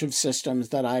bunch of systems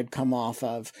that I'd come off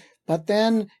of. But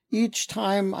then each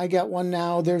time I get one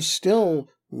now, there's still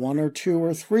one or two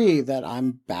or three that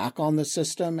I'm back on the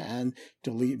system, and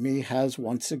Delete Me has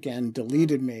once again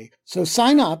deleted me. So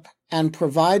sign up and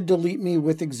provide Delete Me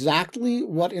with exactly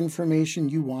what information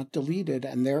you want deleted,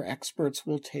 and their experts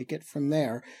will take it from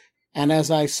there. And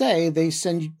as I say, they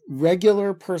send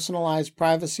regular personalized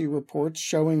privacy reports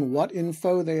showing what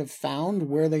info they have found,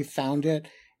 where they found it,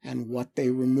 and what they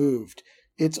removed.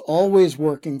 It's always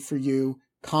working for you.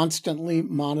 constantly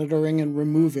monitoring and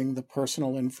removing the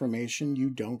personal information you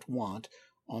don't want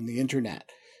on the internet.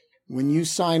 When you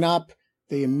sign up,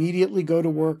 they immediately go to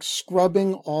work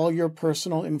scrubbing all your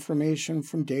personal information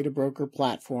from data broker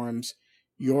platforms.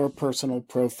 Your personal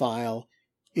profile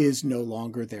is no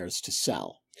longer theirs to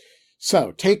sell.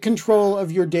 So take control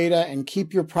of your data and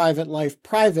keep your private life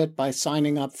private by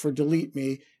signing up for Delete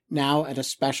Me, now at a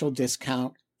special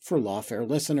discount for Lawfare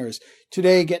listeners.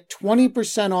 Today, get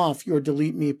 20% off your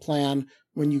Delete Me plan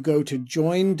when you go to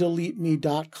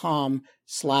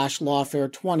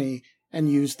joindeleteme.com/lawfare20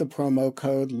 and use the promo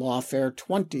code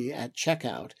lawfare20 at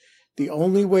checkout. The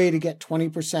only way to get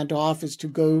 20% off is to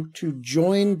go to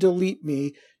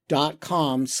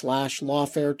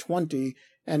joindeleteme.com/lawfare20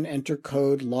 and enter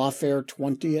code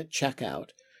lawfare20 at checkout.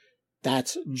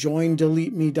 That's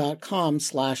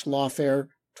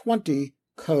joindeleteme.com/lawfare20,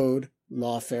 code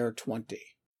lawfare20.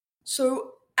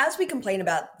 So as we complain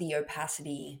about the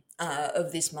opacity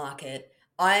of this market,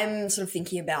 I'm sort of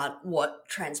thinking about what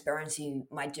transparency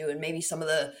might do and maybe some of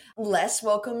the less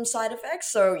welcome side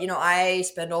effects. So, I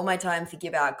spend all my time thinking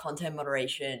about content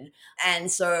moderation.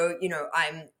 And so,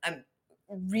 I'm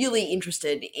really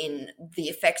interested in the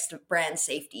effects that brand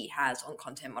safety has on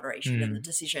content moderation and the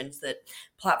decisions that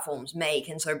platforms make.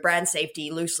 And so brand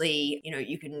safety, loosely,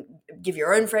 you can give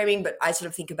your own framing, but I sort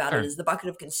of think about it as the bucket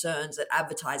of concerns that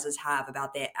advertisers have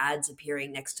about their ads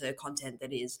appearing next to content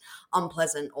that is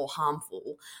unpleasant or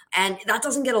harmful. And that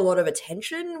doesn't get a lot of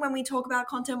attention when we talk about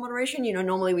content moderation.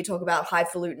 Normally we talk about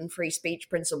highfalutin free speech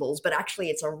principles, but actually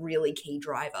it's a really key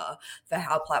driver for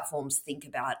how platforms think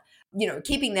about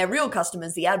keeping their real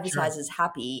customers, the advertisers,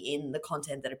 happy in the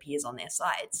content that appears on their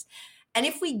sites. And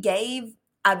if we gave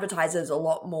advertisers a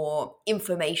lot more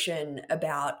information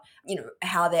about,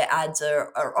 how their ads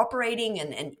are operating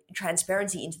and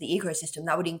transparency into the ecosystem,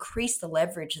 that would increase the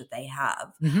leverage that they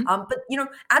have. But,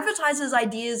 advertisers'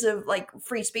 ideas of like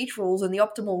free speech rules and the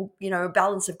optimal,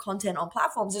 balance of content on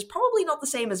platforms is probably not the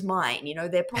same as mine.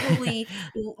 They're probably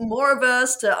more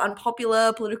averse to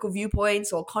unpopular political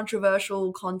viewpoints or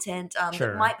controversial content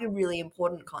that might be really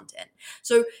important content.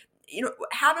 So,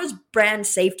 how does brand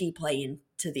safety play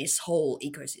into this whole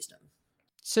ecosystem?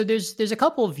 So there's a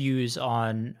couple of views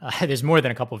on, there's more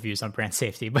than a couple of views on brand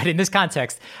safety, but in this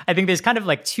context, I think there's kind of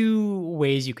like two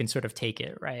ways you can sort of take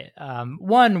it, right?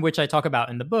 One, which I talk about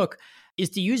in the book, is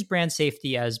to use brand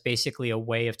safety as basically a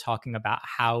way of talking about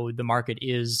how the market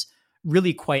is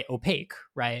really quite opaque,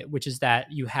 right? Which is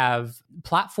that you have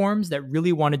platforms that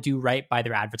really want to do right by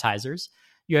their advertisers.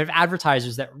 You have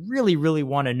advertisers that really, really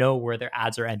want to know where their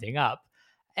ads are ending up.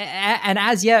 And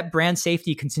as yet, brand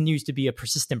safety continues to be a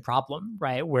persistent problem,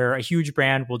 right? Where a huge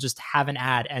brand will just have an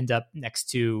ad end up next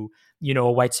to,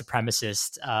 a white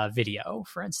supremacist video,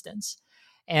 for instance.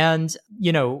 And,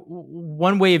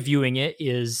 one way of viewing it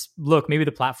is, look, maybe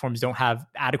the platforms don't have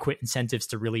adequate incentives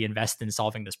to really invest in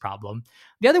solving this problem.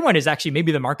 The other one is actually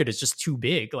maybe the market is just too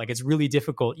big. Like it's really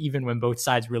difficult, even when both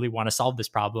sides really want to solve this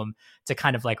problem, to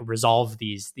kind of like resolve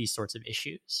these sorts of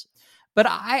issues. But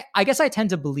I guess I tend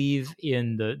to believe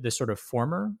in the sort of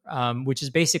former, which is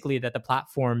basically that the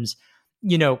platforms,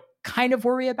 kind of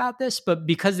worry about this, but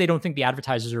because they don't think the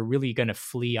advertisers are really going to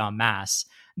flee en masse,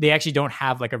 they actually don't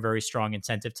have like a very strong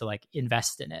incentive to like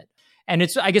invest in it. And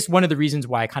it's, I guess, one of the reasons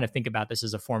why I kind of think about this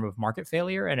as a form of market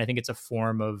failure. And I think it's a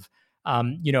form of,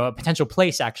 a potential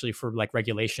place actually for like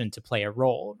regulation to play a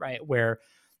role, right? Where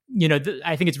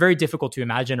I think it's very difficult to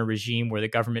imagine a regime where the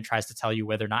government tries to tell you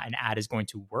whether or not an ad is going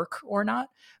to work or not.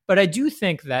 But I do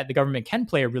think that the government can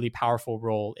play a really powerful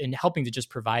role in helping to just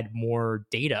provide more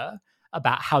data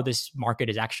about how this market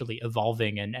is actually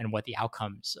evolving and what the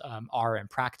outcomes are in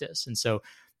practice. And so,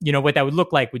 what that would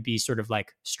look like would be sort of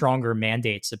like stronger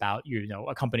mandates about,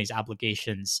 a company's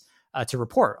obligations to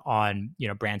report on,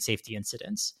 brand safety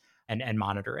incidents and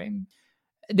monitoring.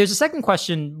 There's a second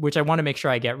question, which I want to make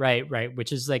sure I get right,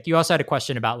 which is like, you also had a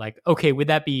question about like, okay, would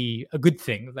that be a good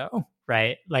thing though,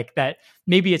 right? Like that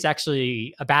maybe it's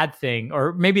actually a bad thing,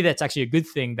 or maybe that's actually a good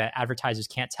thing that advertisers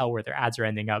can't tell where their ads are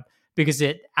ending up because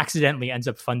it accidentally ends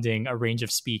up funding a range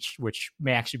of speech, which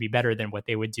may actually be better than what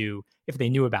they would do if they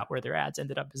knew about where their ads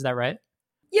ended up. Is that right?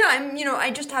 Yeah,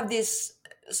 I just have this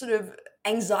sort of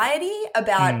anxiety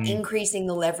about increasing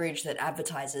the leverage that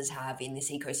advertisers have in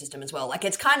this ecosystem as well. Like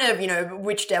it's kind of,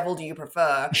 which devil do you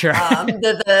prefer? Sure.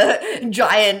 The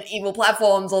giant evil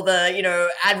platforms or the,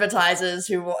 advertisers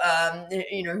who,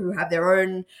 who have their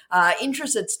own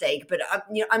interests at stake. But,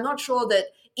 I'm not sure that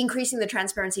increasing the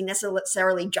transparency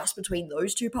necessarily just between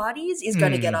those two parties is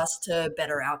going to get us to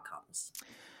better outcomes.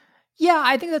 Yeah,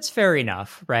 I think that's fair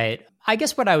enough, right? I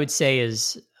guess what I would say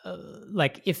is,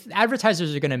 like if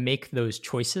advertisers are going to make those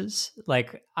choices,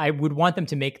 like I would want them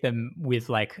to make them with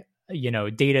like,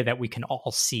 data that we can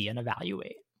all see and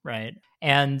evaluate. Right.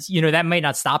 And, that might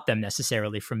not stop them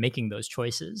necessarily from making those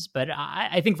choices. But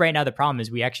I think right now the problem is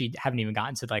we actually haven't even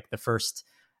gotten to like the first,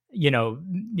 in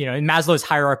Maslow's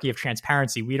hierarchy of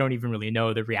transparency, we don't even really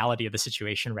know the reality of the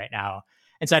situation right now.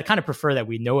 And so I'd kind of prefer that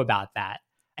we know about that.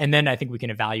 And then I think we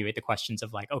can evaluate the questions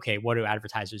of like, okay, what do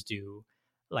advertisers do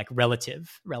like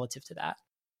relative to that?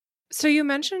 So you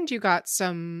mentioned you got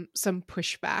some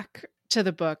pushback to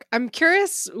the book. I'm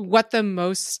curious what the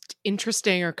most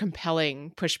interesting or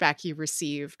compelling pushback you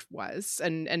received was,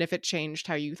 and if it changed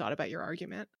how you thought about your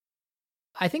argument.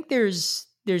 I think there's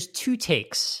two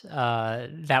takes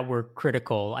that were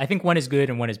critical. I think one is good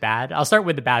and one is bad. I'll start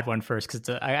with the bad one first because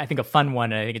I think a fun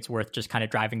one, and I think it's worth just kind of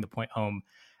driving the point home.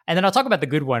 And then I'll talk about the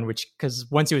good one, because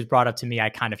once it was brought up to me, I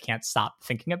kind of can't stop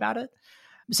thinking about it.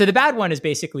 So the bad one is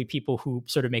basically people who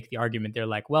sort of make the argument. They're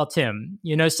like, well, Tim,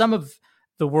 some of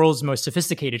the world's most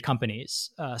sophisticated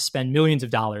companies spend millions of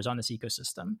dollars on this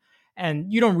ecosystem.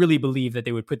 And you don't really believe that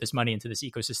they would put this money into this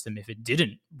ecosystem if it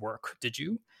didn't work, did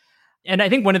you? And I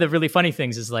think one of the really funny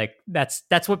things is like, that's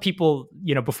what people,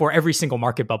 before every single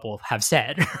market bubble have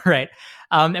said, right?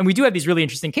 And we do have these really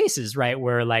interesting cases, right?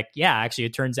 Where like, yeah, actually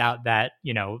it turns out that,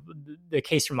 the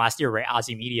case from last year, right?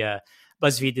 Aussie Media,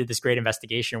 BuzzFeed did this great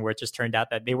investigation where it just turned out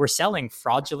that they were selling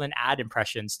fraudulent ad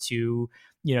impressions to,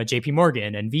 JP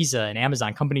Morgan and Visa and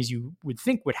Amazon, companies you would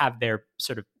think would have their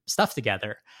sort of stuff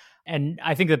together. And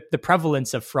I think that the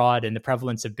prevalence of fraud and the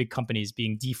prevalence of big companies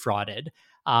being defrauded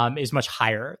is much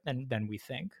higher than we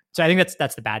think. So I think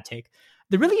that's the bad take.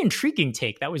 The really intriguing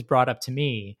take that was brought up to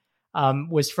me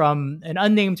was from an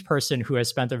unnamed person who has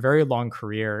spent a very long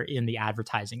career in the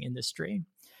advertising industry,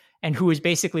 and who is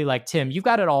basically like, Tim, you've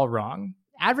got it all wrong.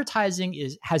 Advertising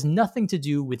has nothing to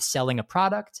do with selling a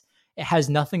product. It has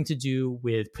nothing to do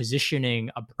with positioning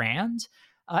a brand.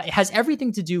 It has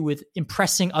everything to do with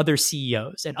impressing other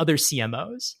CEOs and other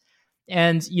CMOs.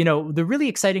 And,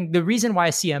 the reason why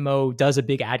a CMO does a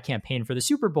big ad campaign for the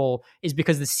Super Bowl is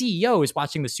because the CEO is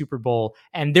watching the Super Bowl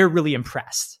and they're really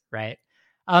impressed, right?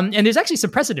 And there's actually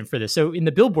some precedent for this. So in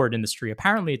the billboard industry,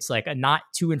 apparently it's like a not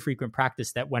too infrequent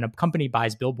practice that when a company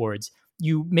buys billboards,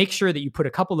 you make sure that you put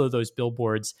a couple of those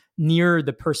billboards near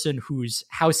the person whose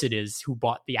house it is who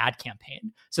bought the ad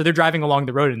campaign. So they're driving along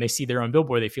the road and they see their own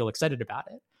billboard, they feel excited about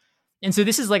it. And so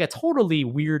this is like a totally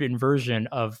weird inversion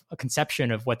of a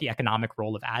conception of what the economic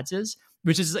role of ads is,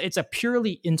 which is it's a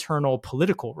purely internal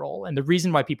political role. And the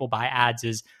reason why people buy ads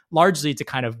is largely to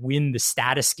kind of win the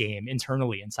status game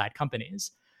internally inside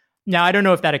companies. Now, I don't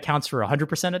know if that accounts for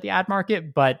 100% of the ad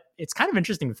market, but it's kind of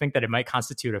interesting to think that it might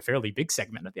constitute a fairly big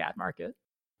segment of the ad market.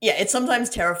 Yeah, it's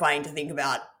sometimes terrifying to think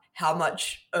about how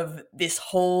much of this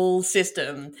whole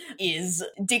system is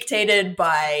dictated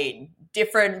by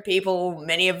different people,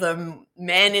 many of them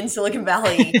men in Silicon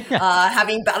Valley,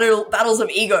 having battles of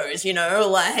egos,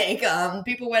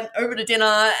 people went over to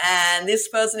dinner and this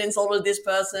person insulted this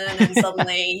person and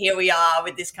suddenly here we are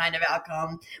with this kind of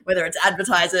outcome, whether it's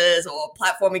advertisers or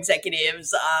platform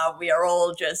executives, we are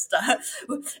all just,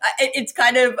 it's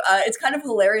kind of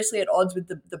hilariously at odds with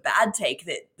the bad take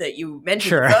that you mentioned,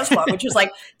 sure. The first one, which is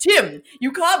like, Tim,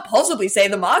 you can't possibly say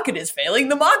the market is failing.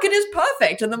 The market is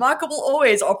perfect and the market will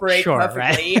always operate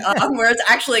perfectly. Right? Whereas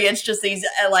actually it's just these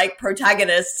like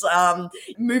protagonists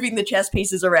moving the chess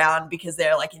pieces around because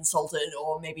they're like insulted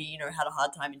or maybe, had a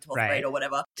hard time in 12th grade or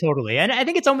whatever. Totally. And I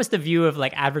think it's almost the view of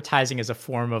like advertising as a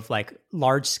form of like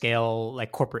large scale,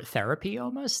 like corporate therapy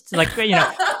almost. Like,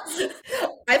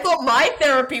 I thought my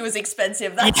therapy was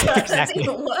expensive. That's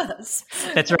even worse.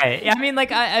 That's right. I mean,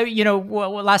 like,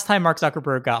 last time Mark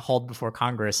Zuckerberg got hauled before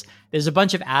Congress, there's a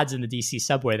bunch of ads in the DC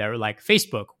subway that were like,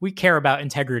 Facebook, we care about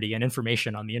integrity and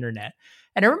information on the internet.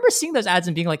 And I remember seeing those ads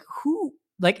and being like,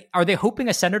 are they hoping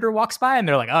a senator walks by? And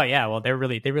they're like, oh yeah, well, they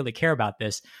really care about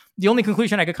this. The only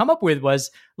conclusion I could come up with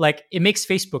was like, it makes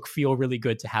Facebook feel really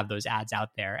good to have those ads out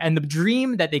there. And the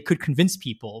dream that they could convince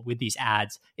people with these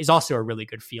ads is also a really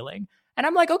good feeling. And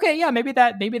I'm like, okay, yeah, maybe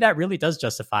that really does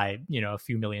justify, a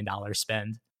few $1 million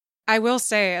spend. I will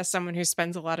say, as someone who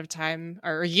spends a lot of time,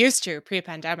 or used to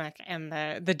pre-pandemic, in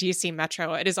the DC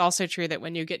Metro, it is also true that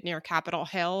when you get near Capitol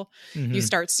Hill, you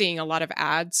start seeing a lot of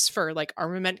ads for like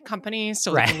armament companies,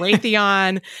 so like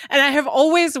Raytheon. And I have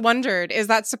always wondered, is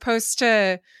that supposed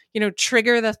to,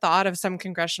 trigger the thought of some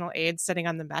congressional aide sitting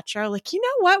on the Metro? Like, you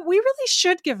know what? We really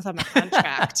should give them a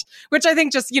contract, which I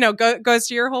think just, goes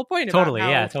to your whole point. Totally,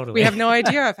 about how totally. We have no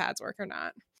idea if ads work or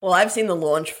not. Well, I've seen the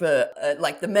launch for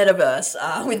like the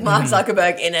metaverse with Mark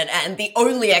Zuckerberg in it, and the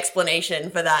only explanation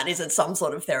for that is it's some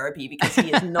sort of therapy because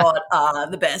he is not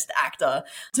the best actor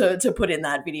to put in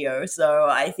that video. So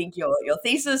I think your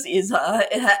thesis is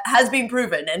has been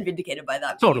proven and vindicated by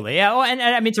that video. Totally, yeah. Well, and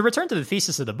I mean, to return to the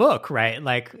thesis of the book, right?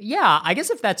 Like, yeah, I guess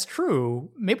if that's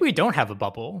true, maybe we don't have a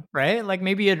bubble, right? Like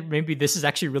maybe this is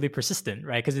actually really persistent,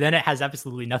 right? Because then it has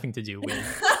absolutely nothing to do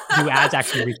with do ads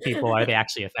actually reach people? Are they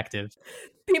actually effective?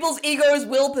 People's egos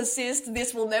will persist.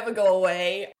 This will never go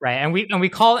away. Right. And we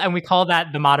call that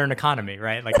the modern economy,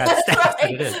 right? Like that's right.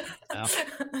 what it is. So.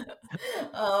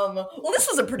 Well, this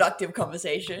was a productive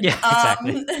conversation. Yeah,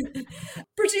 exactly.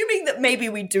 Presuming that maybe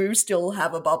we do still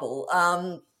have a bubble,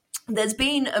 there's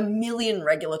been a million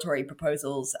regulatory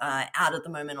proposals out at the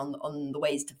moment on the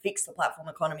ways to fix the platform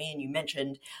economy, and you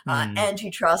mentioned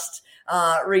antitrust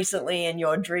recently, and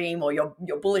your dream or your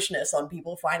bullishness on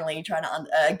people finally trying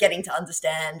to getting to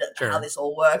understand how this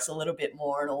all works a little bit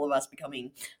more, and all of us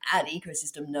becoming ad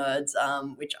ecosystem nerds,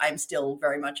 which I'm still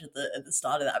very much at the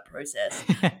start of that process.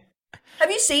 Have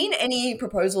you seen any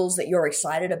proposals that you're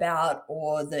excited about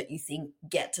or that you think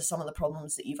get to some of the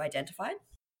problems that you've identified?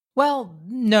 Well,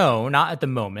 no, not at the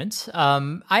moment.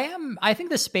 I think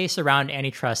the space around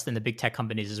antitrust and the big tech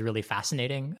companies is really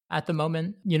fascinating at the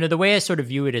moment. You know, the way I sort of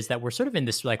view it is that we're sort of in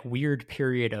this like weird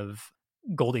period of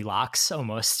Goldilocks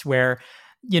almost, where,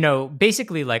 you know,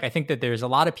 basically like I think that there's a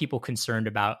lot of people concerned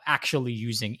about actually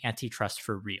using antitrust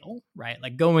for real, right?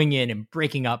 Like going in and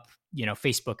breaking up, you know,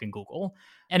 Facebook and Google.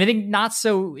 And I think not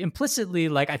so implicitly,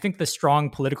 like I think the strong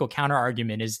political counter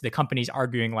argument is the companies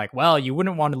arguing like, well, you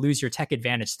wouldn't want to lose your tech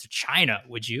advantage to China,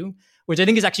 would you? Which I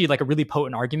think is actually like a really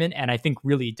potent argument, and I think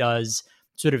really does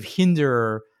sort of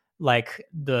hinder like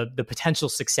the potential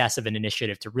success of an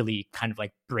initiative to really kind of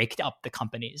like break up the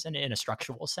companies in a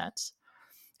structural sense.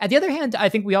 At the other hand, I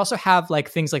think we also have like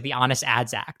things like the Honest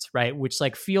Ads Act, right? Which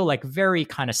like feel like very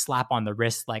kind of slap on the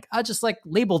wrist, like, I'll just like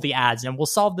label the ads and we'll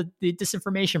solve the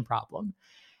disinformation problem.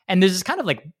 And there's this kind of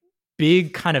like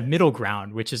big kind of middle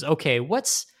ground, which is, okay,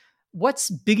 what's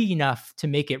big enough to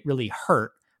make it really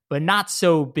hurt, but not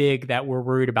so big that we're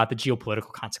worried about the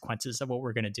geopolitical consequences of what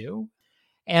we're going to do.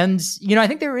 And, you know, I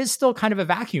think there is still kind of a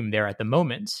vacuum there at the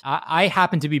moment. I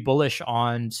happen to be bullish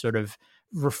on sort of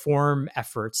reform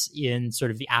efforts in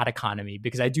sort of the ad economy,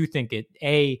 because I do think it,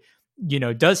 A, you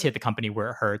know, does hit the company where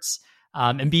it hurts.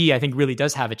 And B, I think really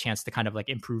does have a chance to kind of like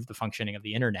improve the functioning of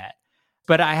the internet.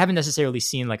 But I haven't necessarily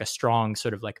seen like a strong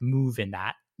sort of like move in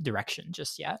that direction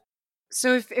just yet.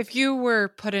 So if you were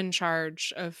put in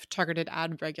charge of targeted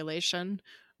ad regulation,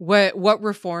 what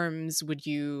reforms would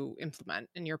you implement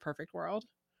in your perfect world?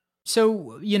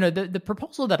 So, you know, the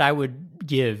proposal that I would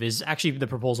give is actually the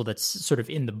proposal that's sort of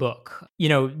in the book. You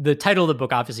know, the title of the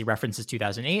book obviously references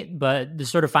 2008, but the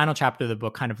sort of final chapter of the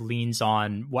book kind of leans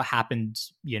on what happened,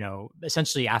 you know,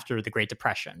 essentially after the Great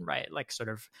Depression, right? Like sort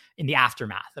of in the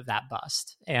aftermath of that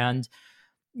bust. And,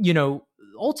 you know,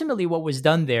 ultimately what was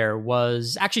done there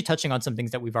was actually touching on some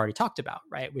things that we've already talked about,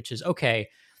 right? Which is, okay,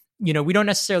 you know, we don't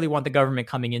necessarily want the government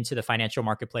coming into the financial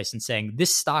marketplace and saying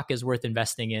this stock is worth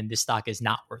investing in, this stock is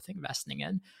not worth investing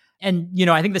in. And, you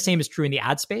know, I think the same is true in the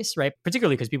ad space, right?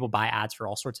 Particularly because people buy ads for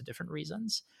all sorts of different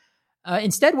reasons.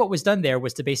 Instead, what was done there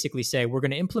was to basically say, we're going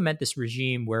to implement this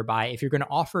regime whereby if you're going to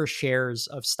offer shares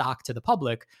of stock to the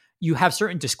public, you have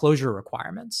certain disclosure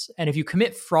requirements. And if you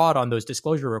commit fraud on those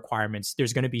disclosure requirements,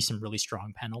 there's going to be some really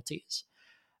strong penalties.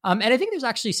 And I think there's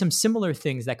actually some similar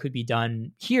things that could be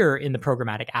done here in the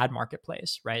programmatic ad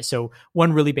marketplace, right? So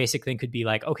one really basic thing could be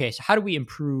like, okay, so how do we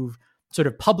improve sort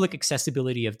of public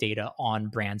accessibility of data on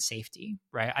brand safety,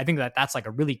 right? I think that that's like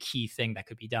a really key thing that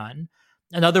could be done.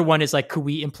 Another one is like, could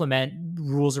we implement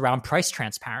rules around price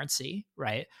transparency,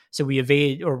 right? So we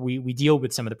evade or we deal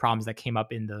with some of the problems that came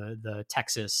up in the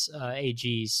Texas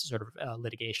AG's sort of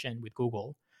litigation with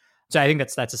Google. So I think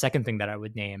that's a second thing that I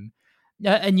would name.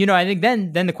 And, you know, I think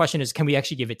then the question is, can we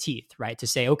actually give it teeth, right? To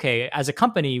say, okay, as a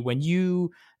company, when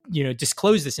you know,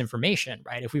 disclose this information,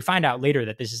 right? If we find out later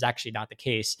that this is actually not the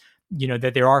case, you know,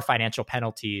 that there are financial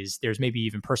penalties, there's maybe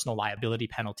even personal liability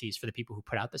penalties for the people who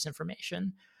put out this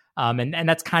information. And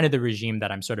that's kind of the regime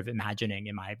that I'm sort of imagining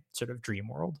in my sort of dream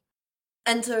world.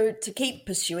 And so to keep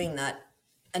pursuing that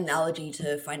analogy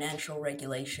to financial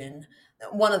regulation,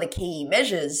 one of the key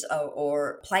measures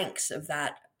or planks of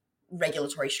that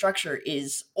regulatory structure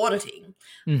is auditing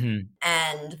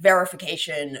and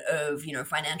verification of, you know,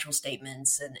 financial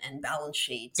statements and balance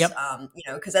sheets. Yep. You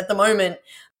know, because at the moment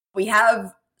we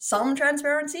have some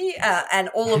transparency, and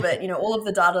all of it, all of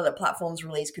the data that platforms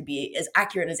release could be as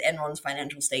accurate as Enron's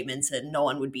financial statements, and no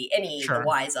one would be any the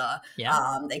wiser.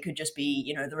 Yeah. They could just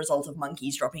be, the result of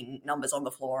monkeys dropping numbers on the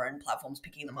floor and platforms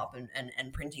picking them up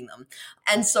and printing them.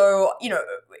 And so,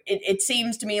 it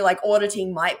seems to me like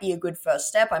auditing might be a good first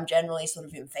step. I'm generally sort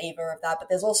of in favor of that, but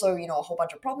there's also, a whole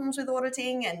bunch of problems with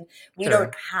auditing, and we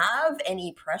don't have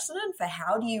any precedent for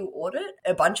how do you audit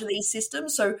a bunch of these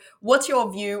systems. So what's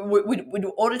your view? Would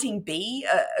auditing be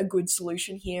a good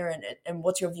solution here? And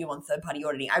what's your view on third-party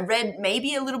auditing? I read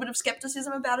maybe a little bit of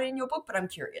skepticism about it in your book, but I'm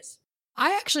curious.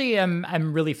 I actually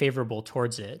am really favorable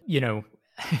towards it.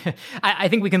 I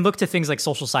think we can look to things like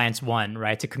Social Science 1,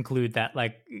 right, to conclude that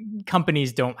like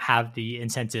companies don't have the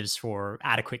incentives for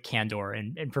adequate candor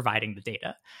in providing the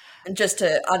data. And just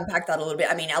to unpack that a little bit,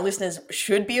 I mean, our listeners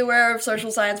should be aware of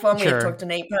Social Science 1. Sure. We've talked to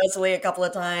Nate personally a couple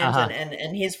of times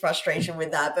and his frustration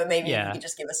with that, but maybe you could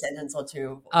just give a sentence or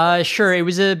two. Sure. It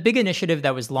was a big initiative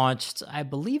that was launched, I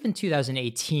believe, in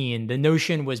 2018. The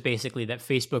notion was basically that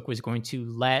Facebook was going to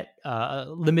let a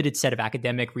limited set of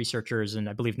academic researchers and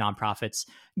I believe nonprofits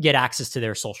get access to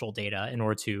their social data in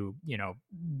order to,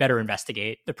 better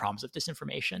investigate the problems of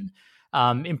disinformation.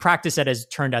 In practice, that has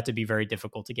turned out to be very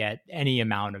difficult to get any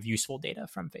amount of useful data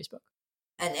from Facebook.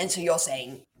 And so you're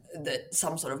saying that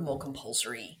some sort of more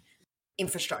compulsory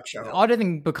infrastructure.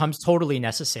 Auditing becomes totally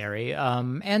necessary.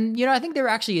 I think there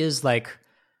actually is like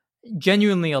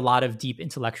genuinely a lot of deep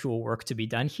intellectual work to be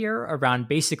done here around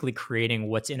basically creating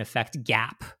what's in effect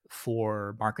gap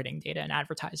for marketing data and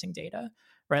advertising data,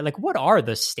 right? Like what are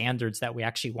the standards that we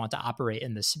actually want to operate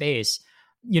in this space?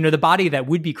 The body that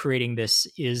would be creating this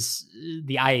is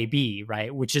the IAB,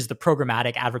 right, which is the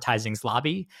programmatic advertising's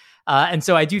lobby. And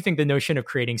so I do think the notion of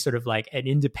creating sort of like an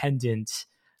independent,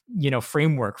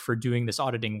 framework for doing this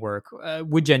auditing work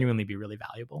would genuinely be really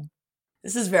valuable.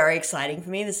 This is very exciting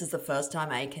for me. This is the first time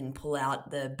I can pull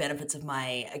out the benefits of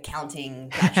my accounting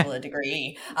bachelor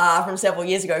degree from several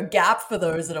years ago. GAP, for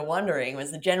those that are wondering,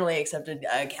 was the generally accepted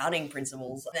accounting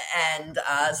principles and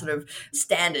sort of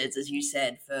standards, as you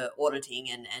said, for auditing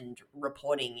and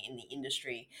reporting in the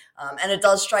industry. And it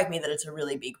does strike me that it's a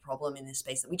really big problem in this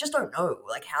space that we just don't know.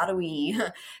 Like, how do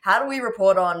we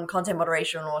report on content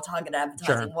moderation or targeted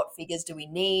advertising? Sure. What figures do we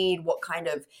need? What kind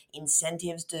of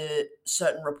incentives do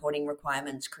certain reporting requirements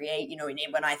create?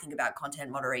 When I think about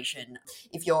content moderation,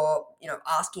 if you're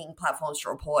asking platforms to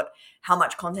report how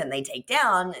much content they take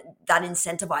down, that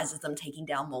incentivizes them taking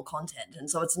down more content. And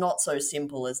so it's not so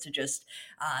simple as to just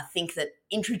think that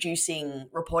introducing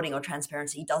reporting or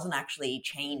transparency doesn't actually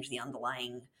change the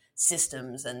underlying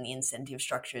systems and the incentive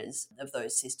structures of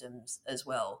those systems as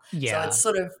well. Yeah.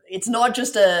 So it's not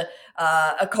just a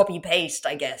copy paste,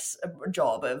 I guess, a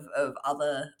job of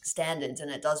other standards, and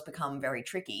it does become very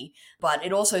tricky. But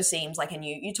it also seems like, and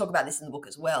you talk about this in the book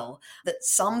as well, that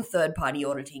some third party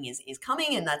auditing is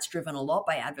coming, and that's driven a lot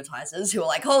by advertisers who are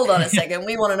like, hold on a second,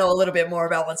 we want to know a little bit more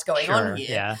about what's going on here.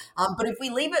 Yeah. But if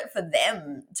we leave it for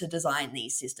them to design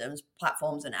these systems,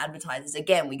 platforms and advertisers,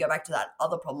 again, we go back to that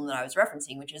other problem that I was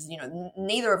referencing, which is,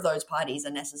 neither of those parties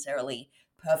are necessarily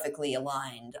perfectly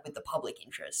aligned with the public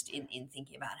interest in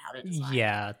thinking about how to design.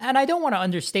 Yeah. And I don't want to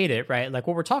understate it, right? Like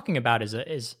what we're talking about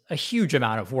is a huge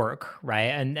amount of work, right?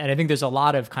 And I think there's a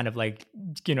lot of kind of like,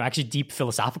 actually deep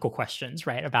philosophical questions,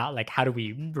 right? About like, how do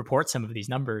we report some of these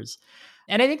numbers?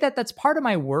 And I think that that's part of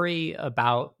my worry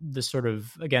about the sort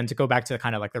of, again, to go back to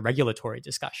kind of like the regulatory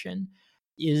discussion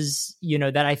is,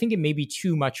 that I think it may be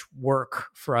too much work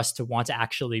for us to want to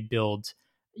actually build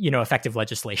effective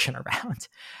legislation around.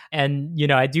 And,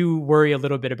 I do worry a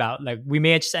little bit about like, we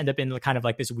may just end up in kind of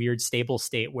like this weird stable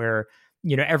state where,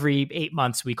 every 8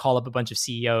 months we call up a bunch of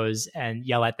CEOs and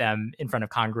yell at them in front of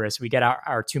Congress. We get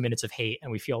our 2 minutes of hate and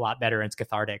we feel a lot better and it's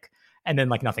cathartic. And then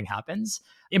like nothing happens,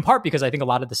 in part because I think a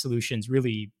lot of the solutions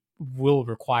really will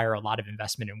require a lot of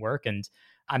investment and work. And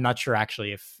I'm not sure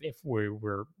actually if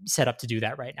we're set up to do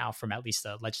that right now from at least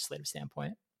a legislative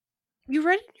standpoint. You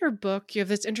read in your book, you have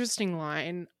this interesting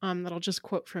line that I'll just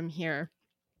quote from here,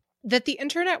 that the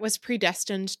internet was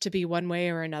predestined to be one way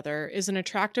or another is an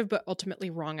attractive but ultimately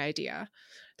wrong idea.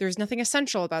 There is nothing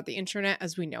essential about the internet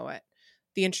as we know it.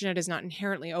 The internet is not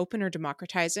inherently open or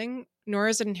democratizing, nor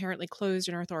is it inherently closed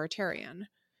and authoritarian.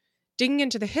 Digging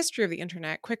into the history of the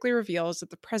internet quickly reveals that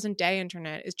the present-day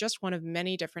internet is just one of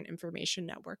many different information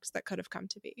networks that could have come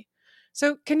to be.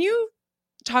 So can you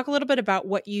talk a little bit about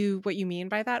what you mean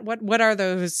by that? What are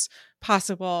those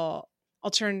possible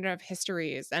alternative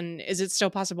histories, and is it still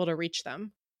possible to reach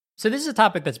them? So this is a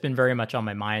topic that's been very much on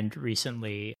my mind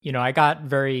recently.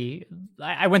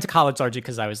 I went to college largely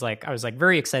because I was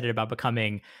very excited about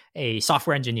becoming a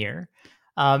software engineer.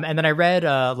 And then I read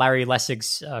Larry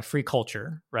Lessig's Free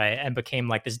Culture, right, and became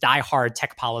like this diehard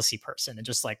tech policy person, and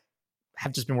just like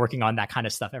have just been working on that kind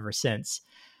of stuff ever since.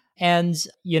 And,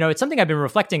 it's something I've been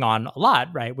reflecting on a lot,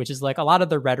 right? Which is like a lot of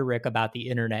the rhetoric about the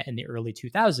internet in the early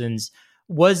 2000s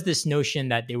was this notion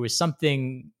that there was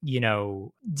something,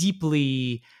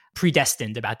 deeply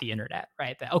predestined about the internet,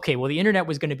 right? That, okay, well, the internet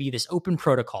was going to be this open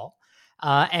protocol.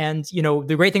 And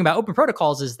the great thing about open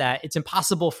protocols is that it's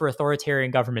impossible for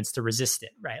authoritarian governments to resist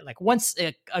it, right? Like once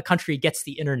a country gets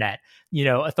the internet,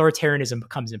 authoritarianism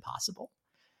becomes impossible.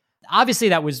 Obviously,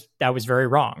 that was very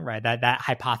wrong, right? That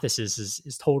hypothesis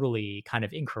is totally kind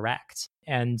of incorrect.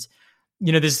 And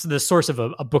this is the source of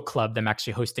a book club that I'm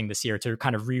actually hosting this year to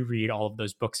kind of reread all of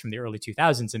those books from the early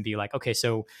 2000s and be like, okay,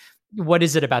 so what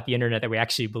is it about the internet that we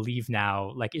actually believe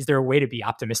now? Like, is there a way to be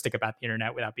optimistic about the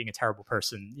internet without being a terrible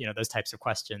person? Those types of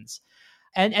questions.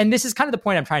 And this is kind of the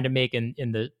point I'm trying to make in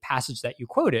the passage that you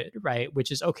quoted, right?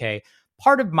 Which is, okay,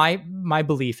 part of my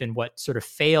belief in what sort of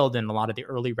failed in a lot of the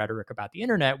early rhetoric about the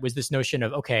internet was this notion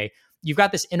of, okay, you've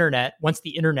got this internet. Once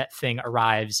the internet thing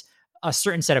arrives, a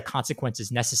certain set of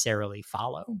consequences necessarily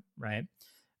follow, right?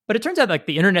 But it turns out like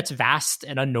the internet's vast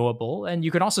and unknowable, and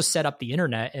you can also set up the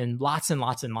internet in lots and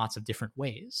lots and lots of different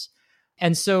ways.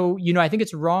 And so, I think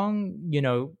it's wrong,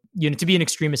 to be an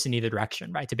extremist in either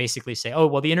direction, right? To basically say, oh,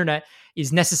 well, the internet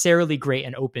is necessarily great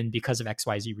and open because of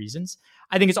XYZ reasons.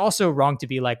 I think it's also wrong to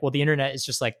be like, well, the internet is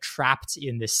just like trapped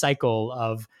in this cycle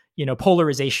of,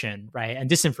 polarization, right? And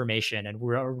disinformation, and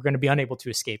we're going to be unable to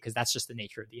escape because that's just the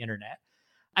nature of the internet.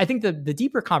 I think the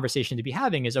deeper conversation to be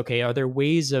having is, okay, are there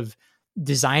ways of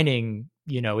designing,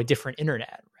 a different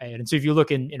internet, right? And so if you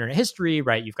look in internet history,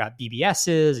 right, you've got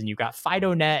BBSs and you've got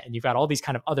FidoNet and you've got all these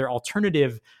kind of other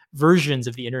alternative versions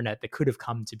of the internet that could have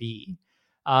come to be.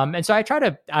 And so I try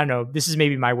to, I don't know, this is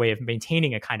maybe my way of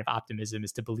maintaining a kind of optimism,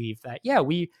 is to believe that, yeah,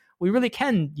 we really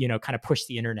can, kind of push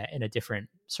the internet in a different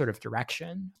sort of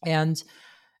direction. And,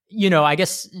 I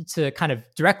guess to kind of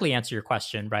directly answer your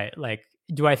question, right, like,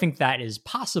 do I think that is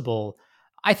possible?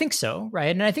 I think so, right?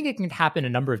 And I think it can happen a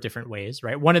number of different ways,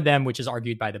 right? One of them, which is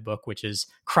argued by the book, which is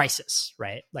crisis,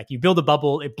 right? Like you build a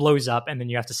bubble, it blows up, and then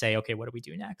you have to say, okay, what do we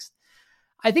do next?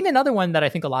 I think another one that I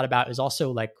think a lot about is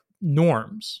also like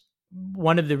norms.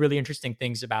 One of the really interesting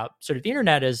things about sort of the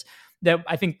internet is that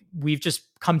I think we've just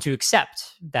come to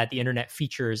accept that the internet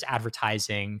features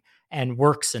advertising and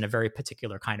works in a very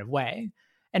particular kind of way.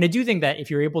 And I do think that if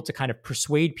you're able to kind of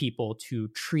persuade people to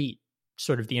treat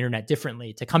sort of the internet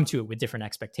differently, to come to it with different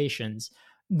expectations,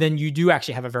 then you do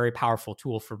actually have a very powerful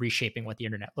tool for reshaping what the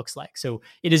internet looks like. So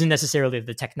it isn't necessarily that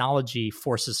the technology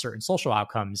forces certain social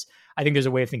outcomes. I think there's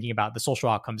a way of thinking about the social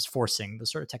outcomes forcing the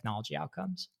sort of technology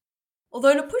outcomes.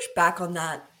 Although to push back on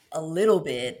that a little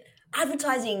bit,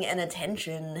 advertising and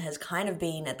attention has kind of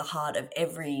been at the heart of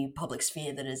every public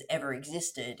sphere that has ever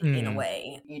existed in a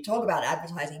way. You talk about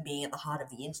advertising being at the heart of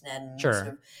the internet and sure. sort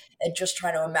of just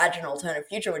trying to imagine an alternative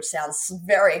future, which sounds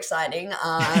very exciting.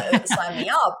 Sign me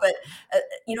up. But,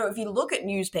 if you look at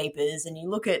newspapers and you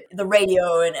look at the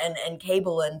radio and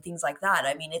cable and things like that,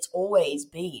 I mean, it's always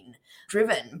been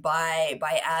driven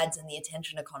by ads and the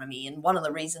attention economy. And one of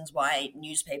the reasons why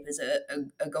newspapers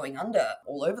are going under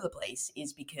all over the place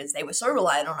is because they were so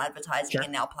reliant on advertising, sure.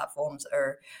 and now platforms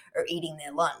are eating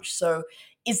their lunch. So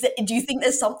do you think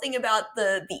there's something about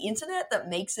the internet that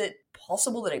makes it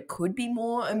possible that it could be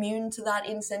more immune to that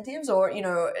incentives? Or,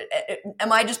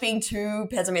 am I just being too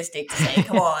pessimistic to say,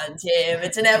 come on, Tim,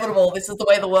 it's inevitable, this is the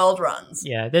way the world runs?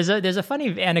 Yeah, there's a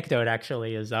funny anecdote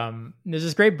actually, is there's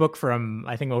this great book from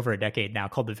I think over a decade now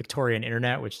called The Victorian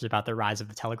Internet, which is about the rise of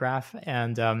the telegraph.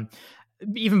 And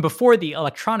even before the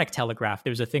electronic telegraph,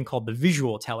 there was a thing called the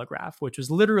visual telegraph, which was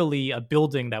literally a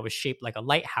building that was shaped like a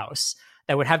lighthouse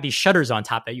that would have these shutters on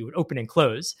top that you would open and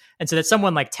close. And so that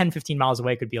someone like 10, 15 miles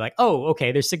away could be like, oh,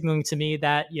 okay, they're signaling to me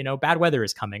that, bad weather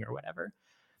is coming or whatever.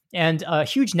 And a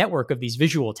huge network of these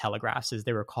visual telegraphs, as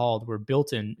they were called, were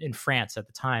built in France at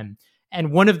the time.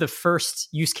 And one of the first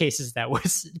use cases that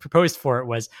was proposed for it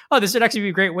was, oh, this would actually be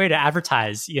a great way to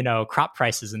advertise, crop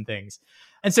prices and things.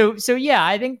 And so yeah,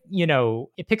 I think,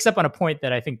 it picks up on a point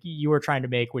that I think you were trying to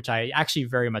make, which I actually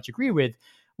very much agree with,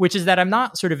 which is that I'm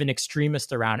not sort of an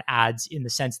extremist around ads in the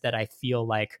sense that I feel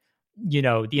like,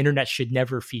 the internet should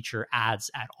never feature ads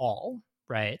at all,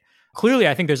 right? Clearly,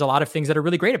 I think there's a lot of things that are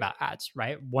really great about ads,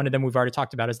 right? One of them we've already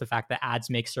talked about is the fact that ads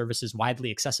make services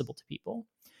widely accessible to people.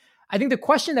 I think the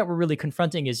question that we're really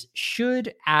confronting is,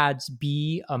 should ads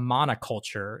be a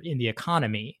monoculture in the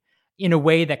economy in a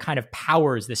way that kind of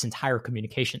powers this entire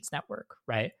communications network,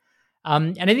 right?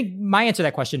 And I think my answer to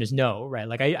that question is no, right?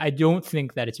 Like, I don't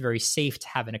think that it's very safe to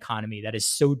have an economy that is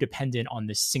so dependent on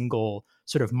this single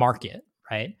sort of market,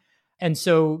 right? And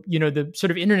so, the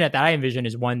sort of internet that I envision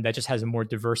is one that just has a more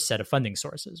diverse set of funding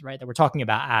sources, right? That we're talking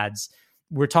about ads,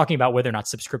 we're talking about whether or not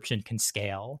subscription can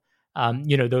scale.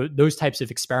 Those types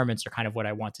of experiments are kind of what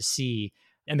I want to see.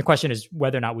 And the question is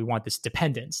whether or not we want this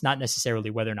dependence, not necessarily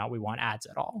whether or not we want ads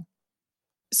at all.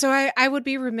 So I would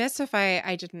be remiss if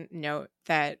I didn't note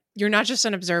that you're not just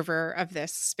an observer of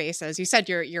this space. As you said,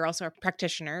 you're also a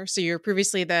practitioner. So you're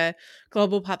previously the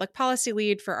global public policy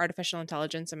lead for artificial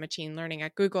intelligence and machine learning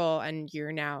at Google, and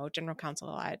you're now general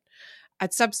counsel at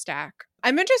Substack.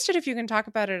 I'm interested if you can talk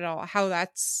about it at all, how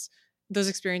those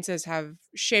experiences have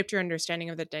shaped your understanding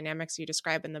of the dynamics you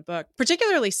describe in the book,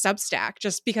 particularly Substack,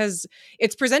 just because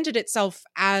it's presented itself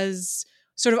as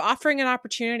sort of offering an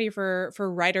opportunity for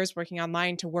writers working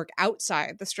online to work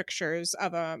outside the strictures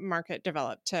of a market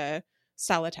developed to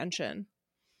sell attention.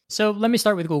 So let me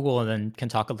start with Google and then can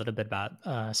talk a little bit about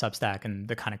Substack and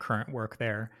the kind of current work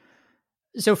there.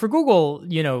 So for Google,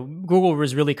 Google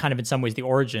was really kind of in some ways the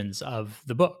origins of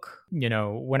the book.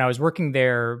 When I was working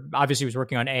there, obviously I was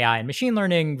working on AI and machine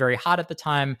learning, very hot at the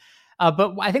time.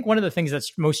 But I think one of the things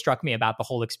that's most struck me about the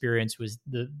whole experience was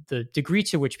the degree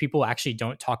to which people actually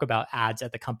don't talk about ads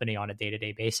at the company on a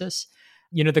day-to-day basis.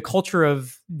 The culture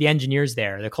of the engineers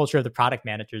there, the culture of the product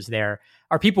managers there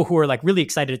are people who are like really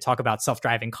excited to talk about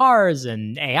self-driving cars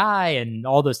and AI and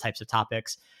all those types of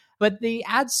topics. But the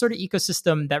ads sort of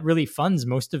ecosystem that really funds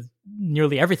most of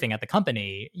nearly everything at the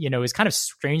company, is kind of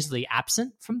strangely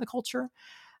absent from the culture.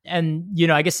 And,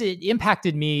 I guess it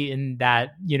impacted me in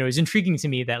that, it's intriguing to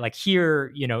me that like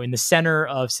here, in the center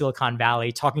of Silicon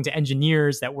Valley, talking to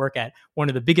engineers that work at one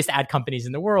of the biggest ad companies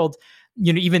in the world,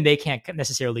 even they can't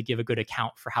necessarily give a good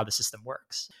account for how the system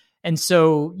works. And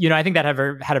so, I think that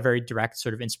had a very direct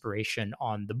sort of inspiration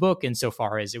on the book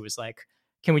insofar as it was like,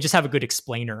 can we just have a good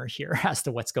explainer here as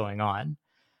to what's going on?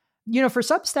 For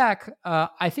Substack,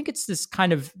 I think it's this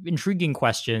kind of intriguing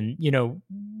question,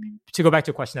 to go back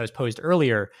to a question that was posed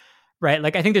earlier, right?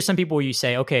 Like, I think there's some people where you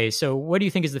say, okay, so what do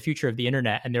you think is the future of the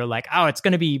internet? And they're like, oh, it's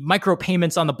going to be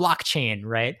micropayments on the blockchain,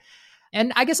 right?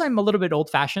 And I guess I'm a little bit old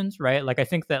fashioned, right? Like, I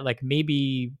think that like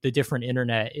maybe the different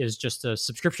internet is just a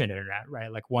subscription internet,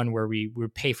 right? Like one where we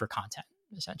pay for content,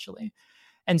 essentially.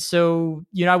 And so,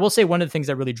 I will say one of the things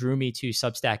that really drew me to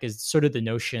Substack is sort of the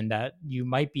notion that you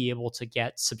might be able to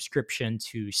get subscription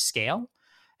to scale.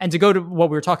 And to go to what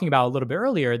we were talking about a little bit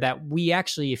earlier, that we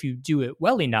actually, if you do it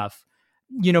well enough,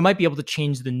 might be able to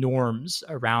change the norms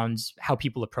around how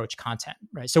people approach content,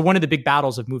 right? So one of the big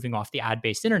battles of moving off the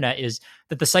ad-based internet is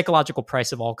that the psychological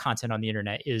price of all content on the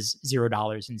internet is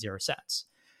 $0.00.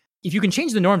 If you can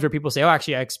change the norms where people say, oh,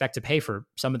 actually, I expect to pay for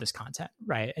some of this content,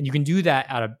 right? And you can do that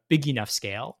at a big enough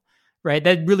scale, right?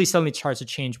 That really suddenly starts to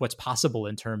change what's possible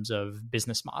in terms of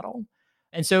business model.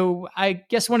 And so I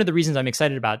guess one of the reasons I'm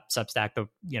excited about Substack, though,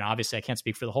 obviously I can't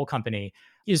speak for the whole company,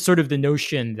 is sort of the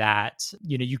notion that,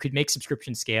 you could make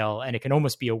subscription scale and it can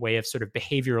almost be a way of sort of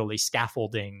behaviorally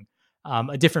scaffolding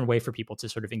a different way for people to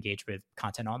sort of engage with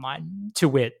content online, to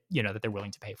wit, that they're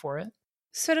willing to pay for it.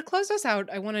 So to close us out,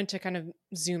 I wanted to kind of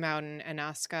zoom out and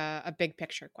ask a big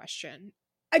picture question.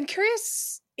 I'm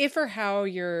curious if or how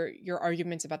your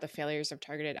arguments about the failures of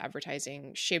targeted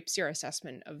advertising shapes your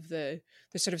assessment of the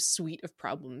sort of suite of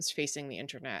problems facing the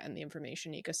internet and the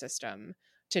information ecosystem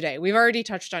today. We've already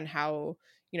touched on how,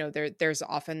 there's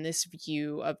often this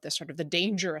view of the sort of the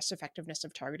dangerous effectiveness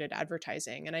of targeted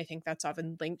advertising. And I think that's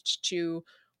often linked to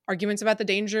arguments about the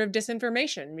danger of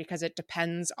disinformation, because it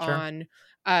depends on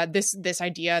this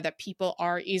idea that people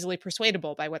are easily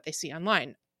persuadable by what they see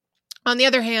online. On the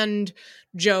other hand,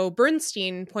 Joe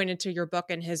Bernstein pointed to your book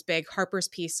and his big Harper's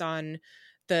piece on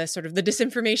the sort of the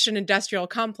disinformation industrial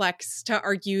complex to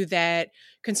argue that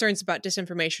concerns about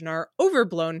disinformation are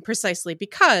overblown precisely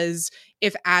because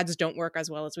if ads don't work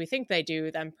as well as we think they do,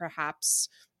 then perhaps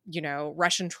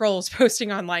Russian trolls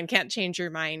posting online can't change your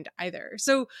mind either.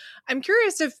 So I'm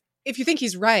curious if you think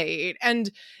he's right. And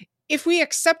if we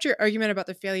accept your argument about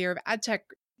the failure of ad tech,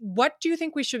 what do you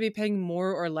think we should be paying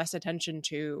more or less attention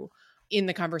to in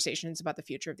the conversations about the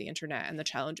future of the internet and the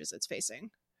challenges it's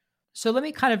facing? So let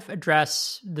me kind of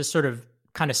address the sort of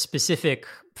kind of specific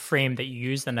frame that you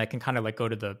used, and I can kind of like go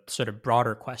to the sort of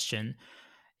broader question.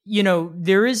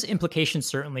 There is implication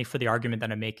certainly for the argument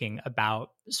that I'm making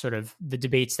about sort of the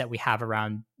debates that we have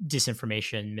around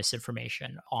disinformation,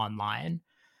 misinformation online.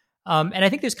 And I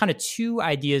think there's kind of two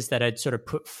ideas that I'd sort of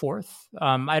put forth.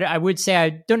 I would say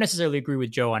I don't necessarily agree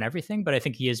with Joe on everything, but I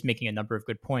think he is making a number of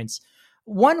good points.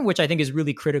 One, which I think is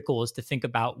really critical, is to think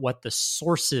about what the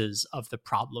sources of the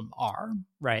problem are,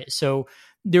 right? So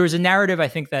there was a narrative, I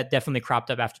think, that definitely cropped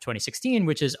up after 2016,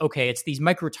 which is, okay, it's these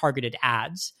micro-targeted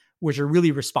ads, which are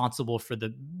really responsible for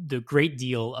the great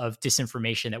deal of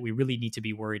disinformation that we really need to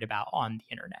be worried about on the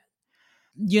internet.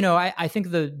 I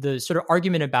think the sort of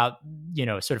argument about,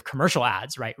 sort of commercial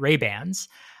ads, right, Ray-Bans,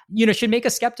 should make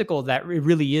us skeptical that it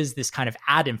really is this kind of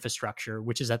ad infrastructure,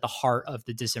 which is at the heart of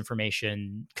the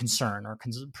disinformation concern or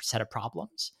set of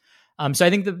problems. So I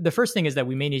think the first thing is that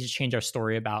we may need to change our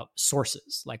story about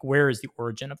sources, like where is the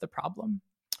origin of the problem?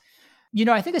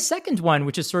 I think a second one,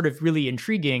 which is sort of really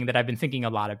intriguing that I've been thinking a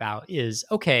lot about is,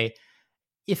 okay,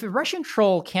 if a Russian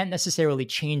troll can't necessarily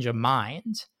change a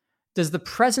mind, does the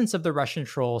presence of the Russian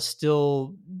troll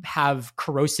still have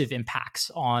corrosive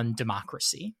impacts on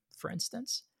democracy, for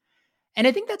instance? And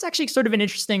I think that's actually sort of an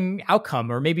interesting outcome,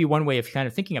 or maybe one way of kind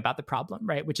of thinking about the problem,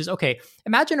 right? Which is, okay,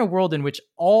 imagine a world in which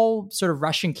all sort of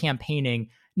Russian campaigning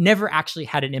never actually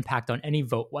had an impact on any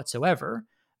vote whatsoever.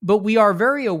 But we are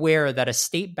very aware that a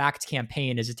state-backed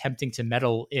campaign is attempting to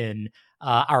meddle in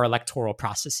our electoral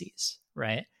processes,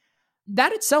 right?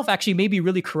 That itself actually may be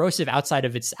really corrosive outside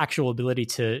of its actual ability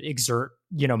to exert,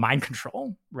 mind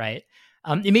control, right?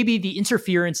 It may be the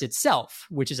interference itself,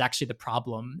 which is actually the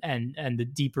problem and the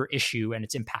deeper issue and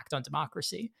its impact on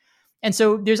democracy. And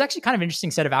so there's actually kind of an interesting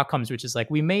set of outcomes, which is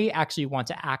like we may actually want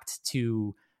to act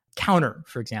to counter,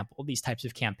 for example, these types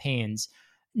of campaigns,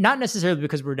 not necessarily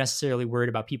because we're necessarily worried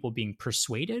about people being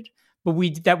persuaded, but we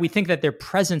think that their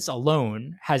presence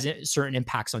alone has certain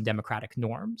impacts on democratic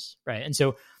norms, right? And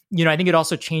so, I think it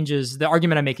also changes, the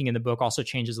argument I'm making in the book also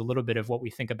changes a little bit of what we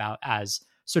think about as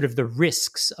sort of the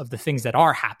risks of the things that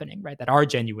are happening, right? That are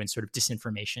genuine sort of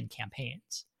disinformation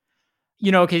campaigns.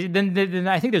 Okay, then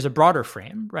I think there's a broader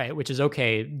frame, right? Which is,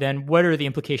 okay, then what are the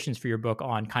implications for your book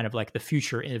on kind of like the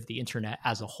future of the internet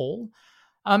as a whole?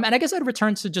 And I guess I'd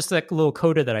return to just like a little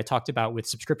coda that I talked about with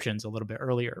subscriptions a little bit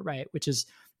earlier, right? Which is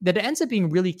that it ends up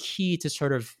being really key to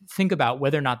sort of think about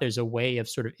whether or not there's a way of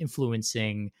sort of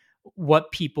influencing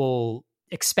what people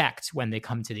expect when they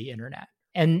come to the internet.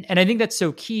 And I think that's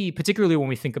so key, particularly when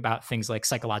we think about things like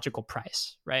psychological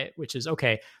price, right? Which is,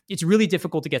 okay, it's really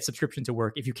difficult to get subscription to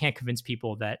work if you can't convince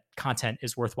people that content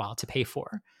is worthwhile to pay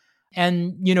for.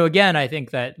 And, again, I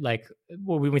think that like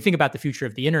when we think about the future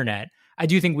of the internet, I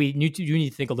do think we need to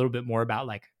think a little bit more about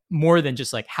like more than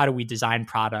just like how do we design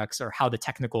products or how the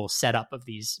technical setup of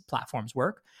these platforms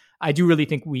work. I do really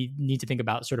think we need to think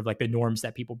about sort of like the norms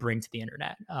that people bring to the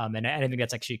internet. And I think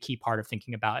that's actually a key part of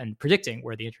thinking about and predicting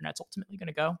where the internet's ultimately going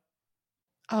to go.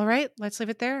 All right, let's leave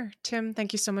it there. Tim,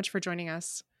 thank you so much for joining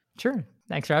us. Sure.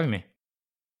 Thanks for having me.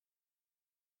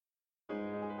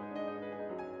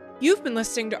 You've been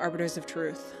listening to Arbiters of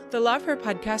Truth, the Lawfare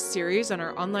podcast series on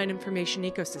our online information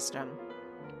ecosystem.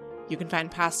 You can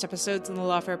find past episodes in the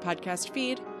Lawfare podcast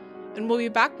feed, and we'll be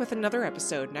back with another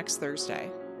episode next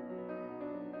Thursday.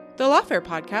 The Lawfare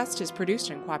podcast is produced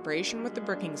in cooperation with the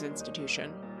Brookings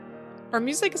Institution. Our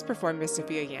music is performed by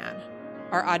Sophia Yan.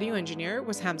 Our audio engineer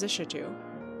was Hamza Shatu,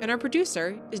 and our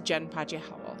producer is Jen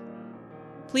Padya-Howell.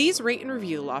 Please rate and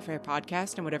review the Lawfare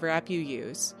podcast on whatever app you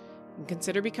use, and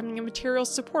consider becoming a material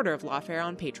supporter of Lawfare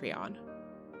on Patreon.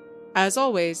 As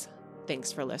always,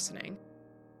 thanks for listening.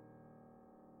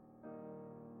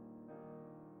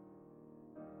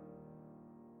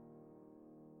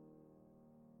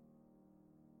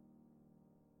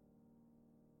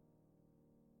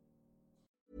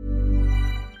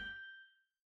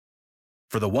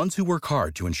 For the ones who work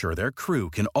hard to ensure their crew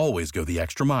can always go the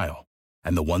extra mile,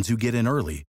 and the ones who get in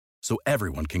early so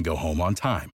everyone can go home on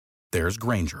time, there's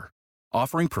Grainger,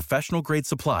 offering professional-grade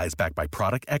supplies backed by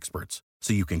product experts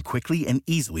so you can quickly and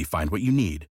easily find what you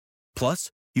need.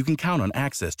 Plus, you can count on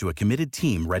access to a committed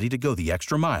team ready to go the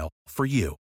extra mile for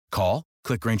you. Call,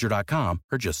 click Grainger.com,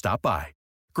 or just stop by.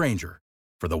 Grainger,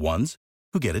 for the ones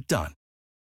who get it done.